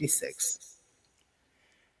 1986.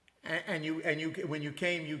 And when you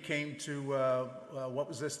came to what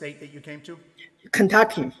was the state that you came to?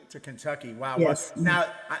 Kentucky. To Kentucky. Wow. Yes. Now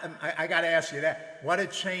I got to ask you that. What a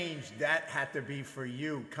change that had to be for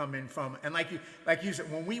you coming from, and like you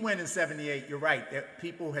said, when we went in '78, you're right. That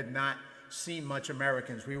people had not seen much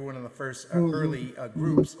Americans. We were one of the first early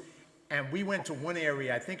groups, and we went to one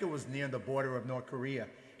area. I think it was near the border of North Korea.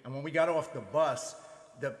 And when we got off the bus,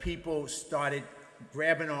 the people started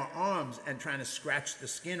grabbing our arms and trying to scratch the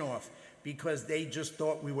skin off because they just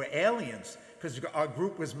thought we were aliens, because our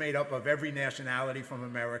group was made up of every nationality from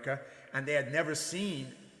America, and they had never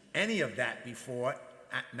seen any of that before,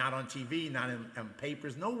 not on TV, not in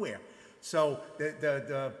papers, nowhere. So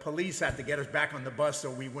the police had to get us back on the bus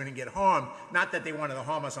so we wouldn't get harmed. Not that they wanted to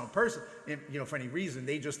harm us on purpose, for any reason.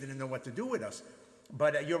 They just didn't know what to do with us.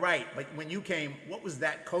 But you're right. But when you came, what was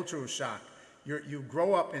that cultural shock? You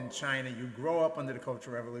grow up in China, you grow up under the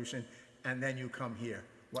Cultural Revolution, and then you come here.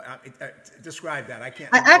 Well, describe that. I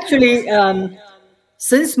can't. Actually,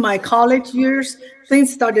 since my college years,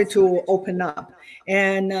 things started to open up,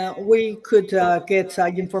 and we could get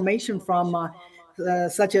information from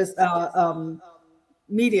such as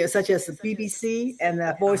media, such as BBC and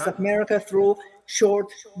Voice of America through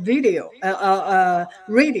short video,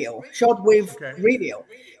 radio, shortwave radio.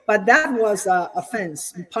 But that was an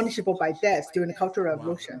offense, punishable by death during the Cultural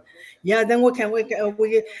Revolution. Wow. Yeah, then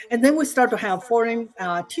and then we start to have foreign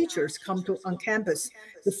teachers come on campus.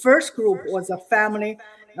 The first group was a family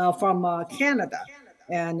from Canada,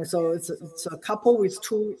 and so it's a couple with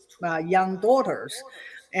two young daughters,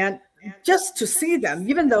 and just to see them,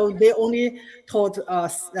 even though they only taught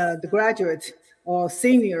the graduate or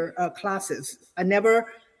senior classes, I never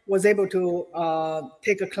was able to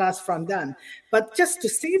take a class from them, but just to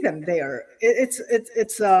see them there,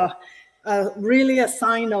 it's really a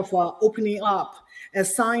sign of opening up, a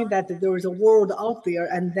sign that there is a world out there,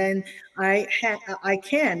 and then I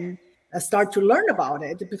can start to learn about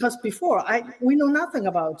it, because before we know nothing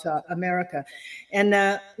about America,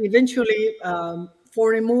 and eventually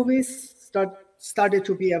foreign movies started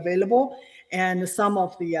to be available, and some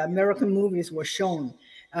of the American movies were shown.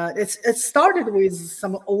 It started with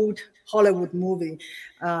some old Hollywood movie,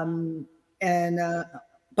 but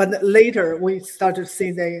later we started to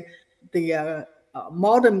see the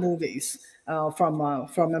modern movies from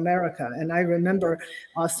America. And I remember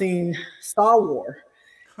seeing Star Wars,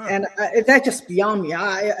 and that's just beyond me.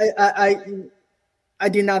 I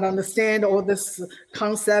did not understand all this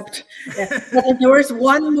concept. But there was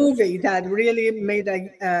one movie that really made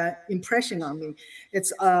an impression on me.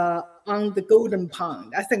 It's On the Golden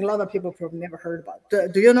Pond. I think a lot of people probably never heard about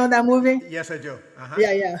it. Do you know that movie? Yes, I do.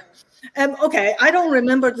 Yeah. And okay, I don't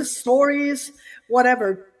remember the stories,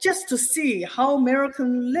 whatever, just to see how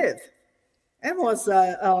Americans live. It was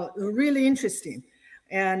really interesting.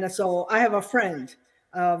 And so I have a friend,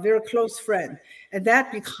 a very close friend, and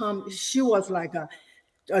she was like a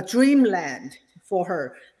dreamland for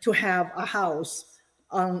her to have a house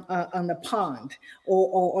on a pond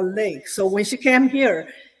or lake. So when she came here,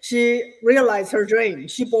 she realized her dream.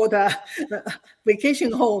 She bought a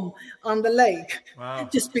vacation home on the lake. Wow.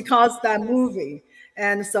 Just because that movie.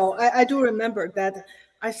 And so I do remember that.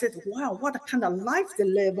 I said, wow, what kind of life they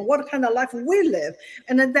live, and what kind of life we live.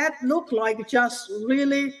 And then that looked like just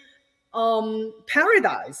really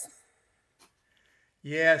paradise.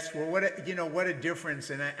 Yes, well, what a difference,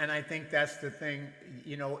 and I think that's the thing.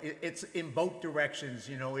 It's in both directions.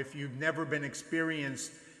 If you've never been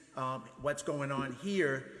experienced what's going on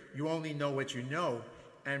here, you only know what you know.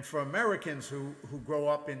 And for Americans who grow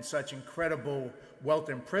up in such incredible wealth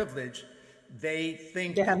and privilege, they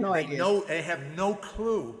think they have no idea. They have no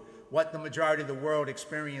clue what the majority of the world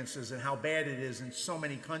experiences and how bad it is in so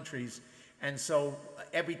many countries. And so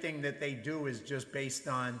everything that they do is just based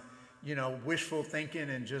on wishful thinking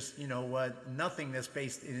and just, nothing that's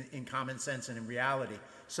based in common sense and in reality.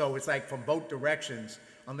 So it's like from both directions,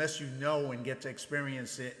 unless you know and get to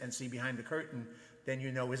experience it and see behind the curtain, then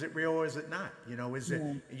is it real or is it not? Is it,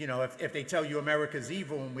 if they tell you America's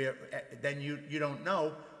evil and then you don't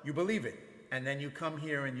know, you believe it. And then you come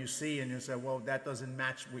here and you see and you say, well, that doesn't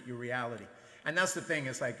match with your reality. And that's the thing.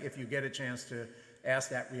 It's like if you get a chance to ask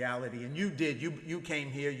that reality, and you did. You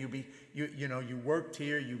came here. You worked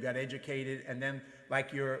here. You got educated, and then,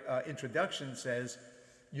 like your introduction says,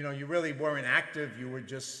 you really weren't active. You were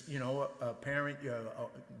just, a parent. You're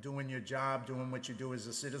doing your job, doing what you do as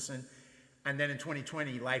a citizen. And then in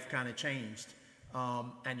 2020, life kind of changed,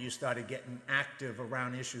 and you started getting active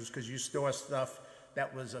around issues because you saw stuff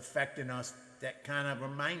that was affecting us that kind of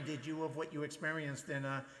reminded you of what you experienced in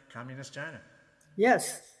communist China.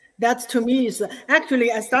 Yes. That to me is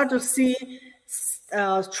actually, I start to see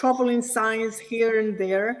troubling signs here and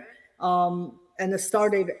there, and it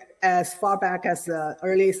started as far back as the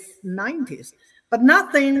early 90s. But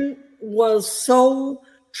nothing was so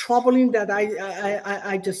troubling that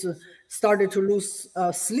I just started to lose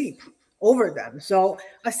sleep over them. So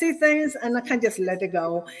I see things and I can just let it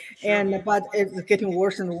go. Sure. But it's getting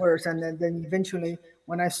worse and worse. And then eventually,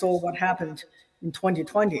 when I saw what happened in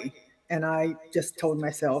 2020, and I just told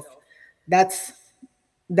myself, that's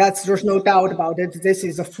there's no doubt about it. This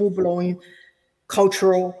is a full-blown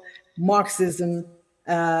cultural Marxism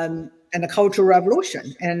and a cultural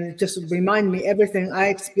revolution, and just remind me everything I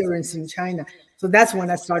experienced in China. So that's when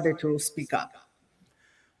I started to speak up.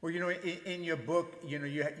 Well, in your book,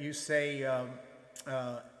 you say,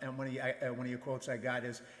 and one of your quotes I got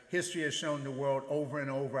is, history has shown the world over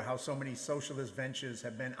and over how so many socialist ventures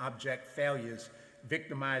have been abject failures,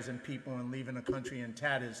 victimizing people and leaving a country in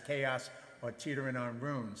tatters, chaos, or teetering on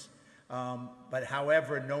ruins. But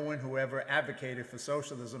however, no one who ever advocated for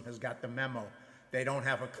socialism has got the memo. They don't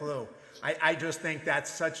have a clue. I just think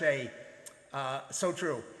that's such so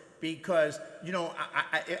true. Because,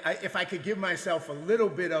 if I could give myself a little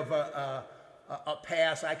bit of a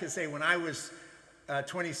pass, I could say when I was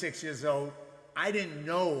 26 years old, I didn't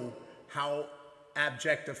know how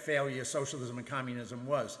abject a failure socialism and communism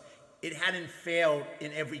was. It hadn't failed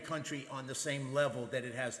in every country on the same level that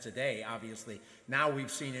it has today, obviously. Now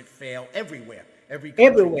we've seen it fail everywhere. Every country,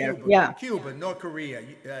 Everywhere, Cuba, yeah. Cuba, North Korea,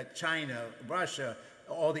 China, Russia,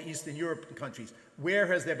 all the Eastern European countries. Where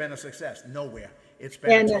has there been a success? Nowhere. It's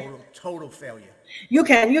been a total failure. You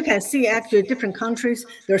can see actually different countries.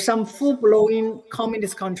 There are some full-blown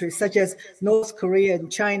communist countries such as North Korea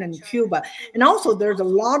and China and Cuba. And also there's a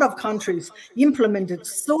lot of countries implemented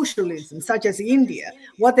socialism, such as India.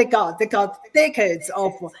 What they got decades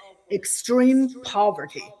of extreme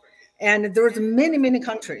poverty. And there's many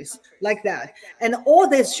countries like that. And all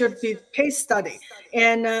this should be case study.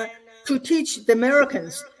 And to teach the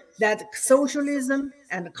Americans that socialism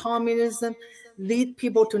and communism lead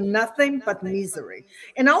people to nothing but misery.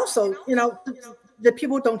 And also, the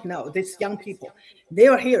people don't know, these young people, they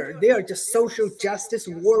are here. They are just social justice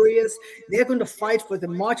warriors. They're going to fight for the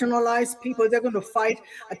marginalized people. They're going to fight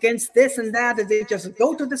against this and that. They just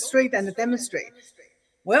go to the street and demonstrate.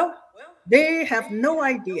 Well, they have no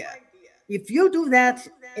idea. If you do that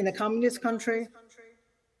in a communist country,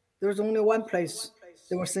 there's only one place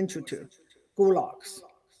they will send you to, gulags.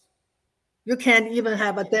 You can't even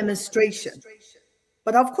have a demonstration.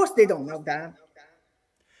 But of course they don't know that.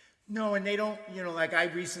 No, and they don't, like I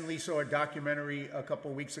recently saw a documentary a couple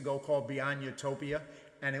of weeks ago called Beyond Utopia,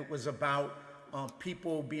 and it was about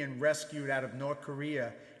people being rescued out of North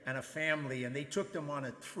Korea and a family, and they took them on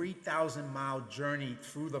a 3,000-mile journey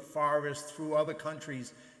through the forest, through other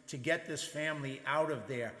countries to get this family out of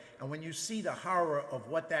there. And when you see the horror of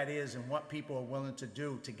what that is and what people are willing to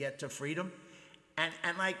do to get to freedom, and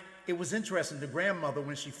like, it was interesting, the grandmother,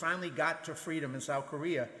 when she finally got to freedom in South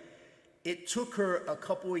Korea, it took her a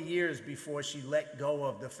couple of years before she let go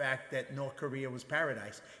of the fact that North Korea was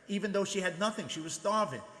paradise, even though she had nothing. She was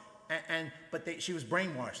starving, but she was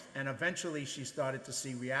brainwashed, and eventually she started to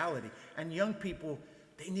see reality. And young people,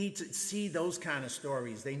 they need to see those kind of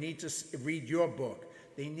stories. They need to read your book.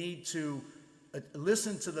 They need to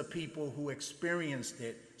listen to the people who experienced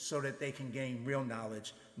it so that they can gain real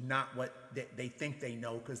knowledge, not what they think they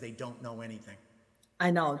know, because they don't know anything. I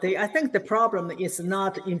know. I think the problem is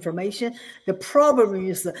not information. The problem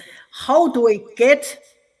is how do we get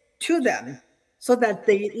to them so that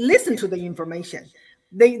they listen to the information.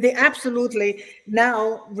 They absolutely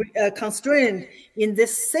now constrained in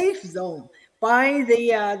this safe zone by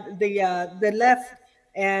the left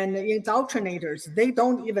and indoctrinators. They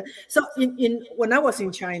don't even. So when I was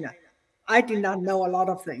in China, I did not know a lot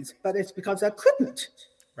of things, but it's because I couldn't.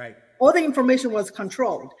 Right. All the information was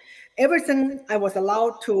controlled. Everything I was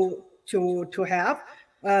allowed to have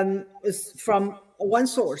is from one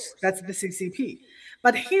source. That's the CCP.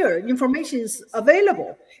 But here, information is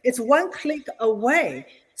available. It's one click away.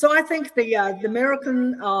 So I think the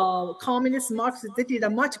American communist Marxists, they did a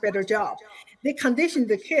much better job. They conditioned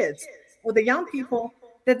the kids or the young people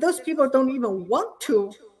that those people don't even want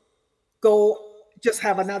to go just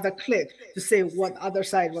have another click to say what other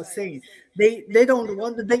side was saying. They don't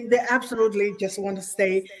want, they absolutely just want to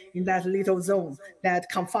stay in that little zone that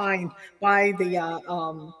confined by the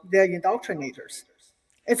indoctrinators.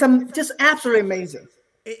 It's just absolutely amazing.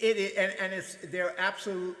 They're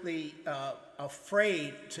absolutely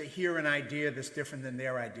afraid to hear an idea that's different than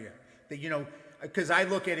their idea. That, because I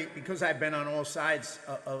look at it, because I've been on all sides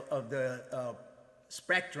of the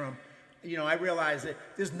spectrum, I realize that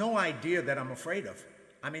there's no idea that I'm afraid of.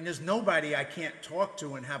 I mean, there's nobody I can't talk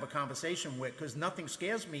to and have a conversation with, because nothing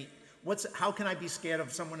scares me. How can I be scared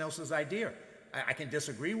of someone else's idea? I can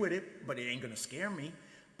disagree with it, but it ain't gonna scare me.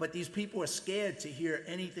 But these people are scared to hear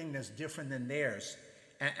anything that's different than theirs.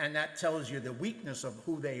 And that tells you the weakness of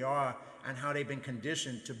who they are and how they've been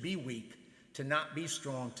conditioned to be weak, to not be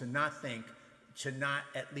strong, to not think, to not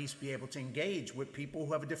at least be able to engage with people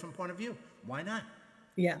who have a different point of view. Why not?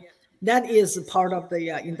 Yeah. That is part of the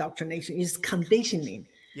indoctrination, is conditioning.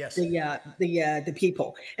 Yes. The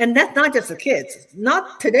people, and that's not just the kids.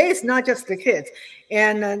 Today it's not just the kids,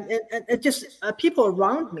 and just people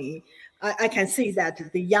around me. I can see that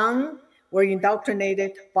the young were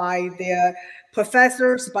indoctrinated by their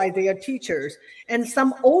professors, by their teachers, and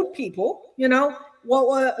some old people. They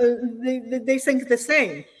think the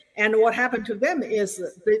same. And what happened to them is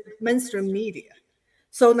the mainstream media.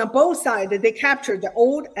 So on both sides, they capture the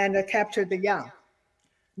old and they capture the young.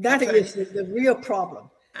 That is the real problem.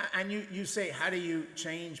 And you say, how do you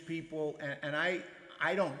change people? And I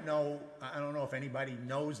don't know. I don't know if anybody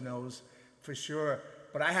knows for sure.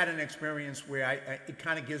 But I had an experience where it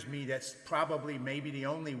kind of gives me, that's probably maybe the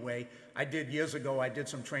only way. Years ago, I did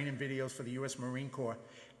some training videos for the U.S. Marine Corps.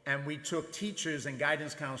 And we took teachers and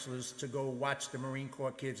guidance counselors to go watch the Marine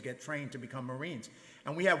Corps kids get trained to become Marines.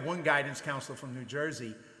 And we had one guidance counselor from New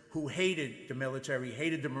Jersey who hated the military,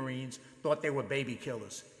 hated the Marines, thought they were baby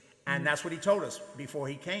killers. And that's what he told us before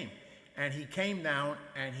he came. And he came down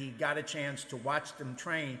and he got a chance to watch them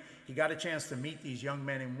train. He got a chance to meet these young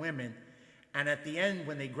men and women. And at the end,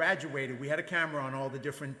 when they graduated, we had a camera on all the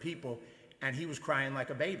different people, and he was crying like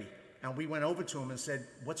a baby. And we went over to him and said,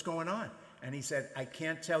 "What's going on?" And he said, "I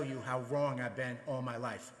can't tell you how wrong I've been all my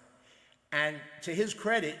life." And to his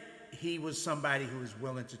credit, he was somebody who was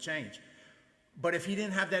willing to change. But if he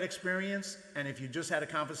didn't have that experience, and if you just had a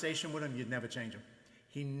conversation with him, you'd never change him.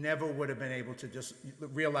 He never would have been able to just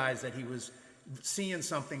realize that he was seeing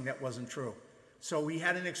something that wasn't true. So he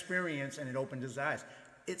had an experience, and it opened his eyes.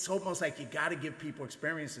 It's almost like you got to give people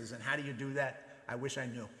experiences. And how do you do that? I wish I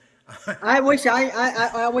knew. I wish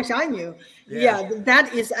I knew. Yeah,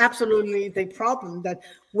 that is absolutely the problem, that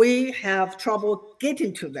we have trouble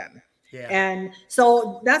getting to them. Yeah. And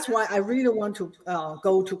so that's why I really want to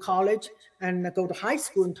go to college and go to high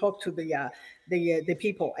school and talk to the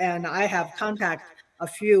people. And I have contacted a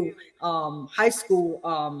few high school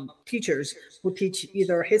teachers who teach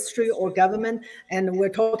either history or government, and we're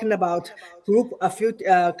talking about group a few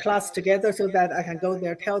class together so that I can go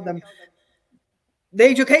there, tell them, they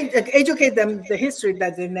educate them the history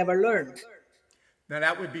that they never learned. Now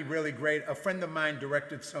that would be really great. A friend of mine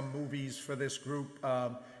directed some movies for this group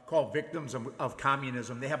called Victims of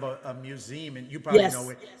Communism. They have a museum, and you probably know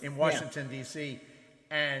it, in Washington, D.C.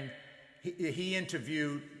 And he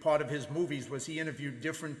interviewed, part of his movies was he interviewed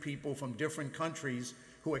different people from different countries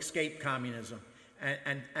who escaped communism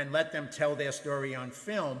and let them tell their story on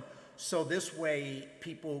film. So this way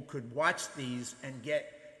people could watch these and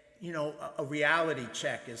get, a reality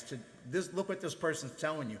check as to this. Look what this person's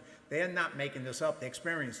telling you. They are not making this up. They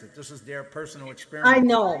experienced it. This is their personal experience. I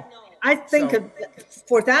know. I think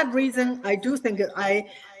for that reason, I do think that I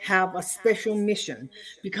have a special mission,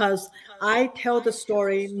 because I tell the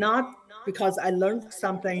story not because I learned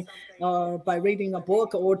something by reading a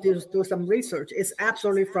book or do some research. It's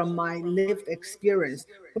absolutely from my lived experience,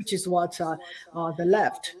 which is what the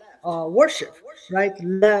left worship, right?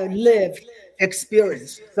 Lived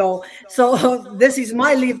experience. So this is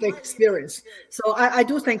my lived experience. So I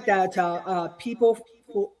do think that people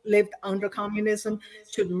who lived under communism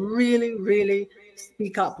should really, really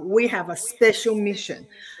speak up. We have a special mission.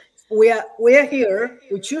 We are here.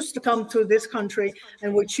 We choose to come to this country,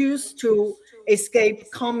 and we choose to escape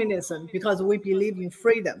communism because we believe in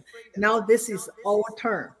freedom. Now this is our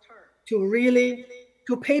turn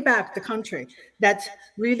to pay back the country that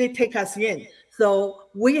really take us in. So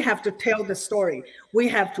we have to tell the story. We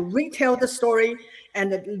have to retell the story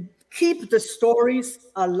and keep the stories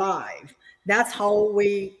alive. That's how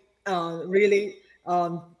we really,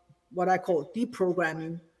 what I call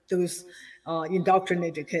deprogramming those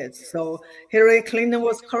indoctrinated kids. So Hillary Clinton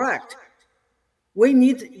was correct. We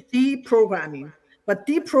need deprogramming, but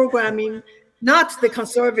deprogramming not the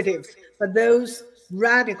conservatives, but those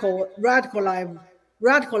radicalized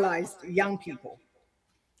young people.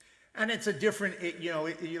 And it's a different,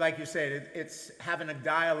 like you said, it's having a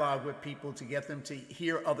dialogue with people to get them to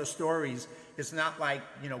hear other stories. It's not like,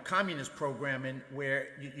 communist programming where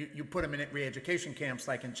you put them in re-education camps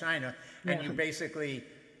like in China, and you basically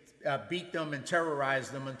beat them and terrorize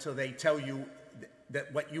them until they tell you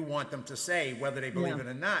that what you want them to say, whether they believe it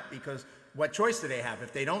or not, because what choice do they have?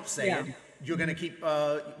 If they don't say it, you're going to keep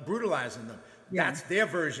brutalizing them. That's their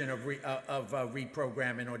version of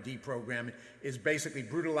reprogramming or deprogramming, is basically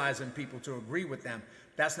brutalizing people to agree with them.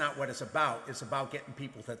 That's not what it's about. It's about getting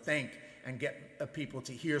people to think and get people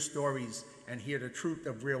to hear stories and hear the truth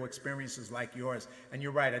of real experiences like yours. And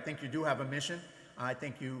you're right. I think you do have a mission. I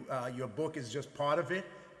think your book is just part of it.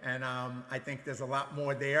 And I think there's a lot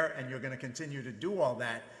more there, and you're going to continue to do all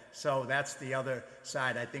that. So that's the other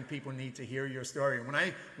side. I think people need to hear your story.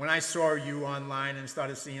 When I saw you online and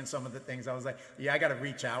started seeing some of the things, I was like, I got to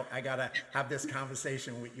reach out. I got to have this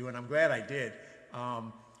conversation with you, and I'm glad I did.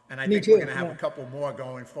 And I think we're going to have a couple more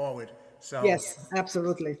going forward. So yes,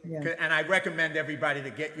 absolutely. Yeah. And I recommend everybody to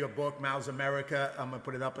get your book, Mao's America. I'm going to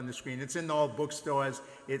put it up on the screen. It's in all bookstores.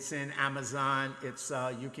 It's in Amazon. It's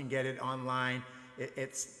you can get it online.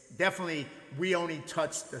 It's definitely, we only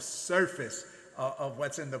touched the surface of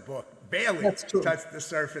what's in the book. Barely touched the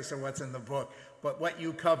surface of what's in the book. But what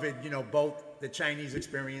you covered, both the Chinese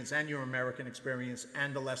experience and your American experience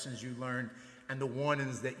and the lessons you learned and the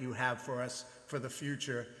warnings that you have for us for the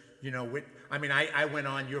future. I went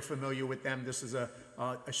on, you're familiar with them. This is a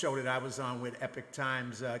show that I was on with Epic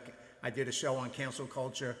Times. I did a show on cancel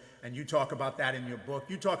culture, and you talk about that in your book.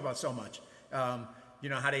 You talk about so much.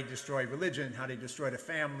 how they destroy religion, how they destroy the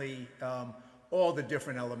family, all the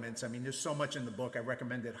different elements. I mean, there's so much in the book. I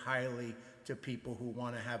recommend it highly to people who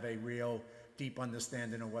want to have a real deep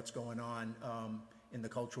understanding of what's going on in the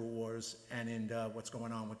cultural wars and in what's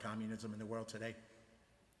going on with communism in the world today.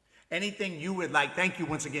 Anything you would like, thank you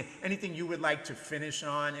once again, anything you would like to finish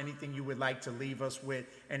on, anything you would like to leave us with,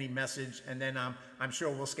 any message, and then I'm sure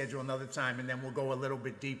we'll schedule another time, and then we'll go a little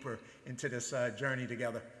bit deeper into this journey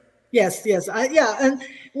together. Yes, and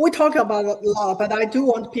we talk about it a lot, but I do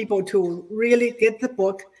want people to really get the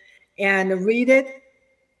book and read it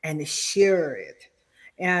and share it,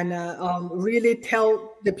 and really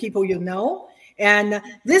tell the people you know. And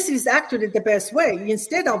this is actually the best way.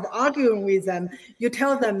 Instead of arguing with them, you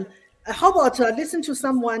tell them, how about listen to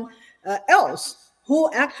someone else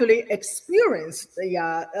who actually experienced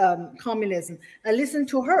the communism and listen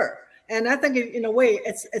to her. And I think in a way,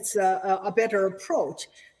 it's a better approach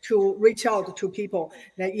to reach out to people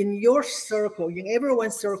that in your circle, in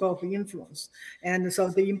everyone's circle of influence. And so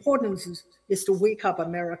the importance is to wake up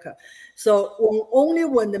America. So only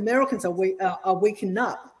when the Americans are waking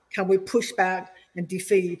up can we push back and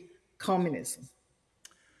defeat communism.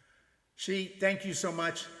 Xi, thank you so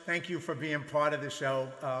much. Thank you for being part of the show.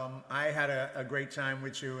 I had a great time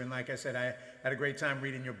with you. And like I said, I had a great time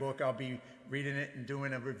reading your book. I'll be reading it and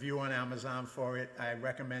doing a review on Amazon for it. I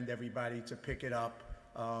recommend everybody to pick it up.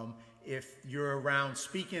 If you're around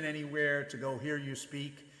speaking anywhere, to go hear you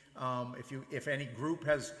speak. If any group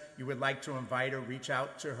you would like to invite her, reach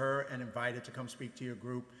out to her and invite her to come speak to your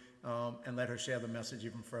group. And let her share the message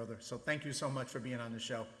even further. So thank you so much for being on the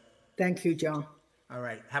show. Thank you, John. All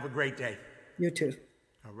right. Have a great day. You too.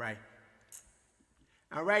 All right.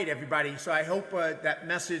 All right, everybody. So I hope that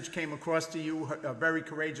message came across to you. A very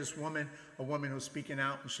courageous woman, a woman who's speaking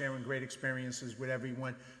out and sharing great experiences with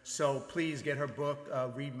everyone. So please get her book,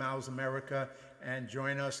 Read Mao's America, and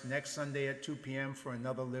join us next Sunday at 2 p.m. for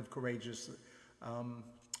another Live Courageous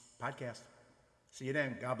podcast. See you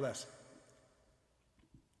then. God bless.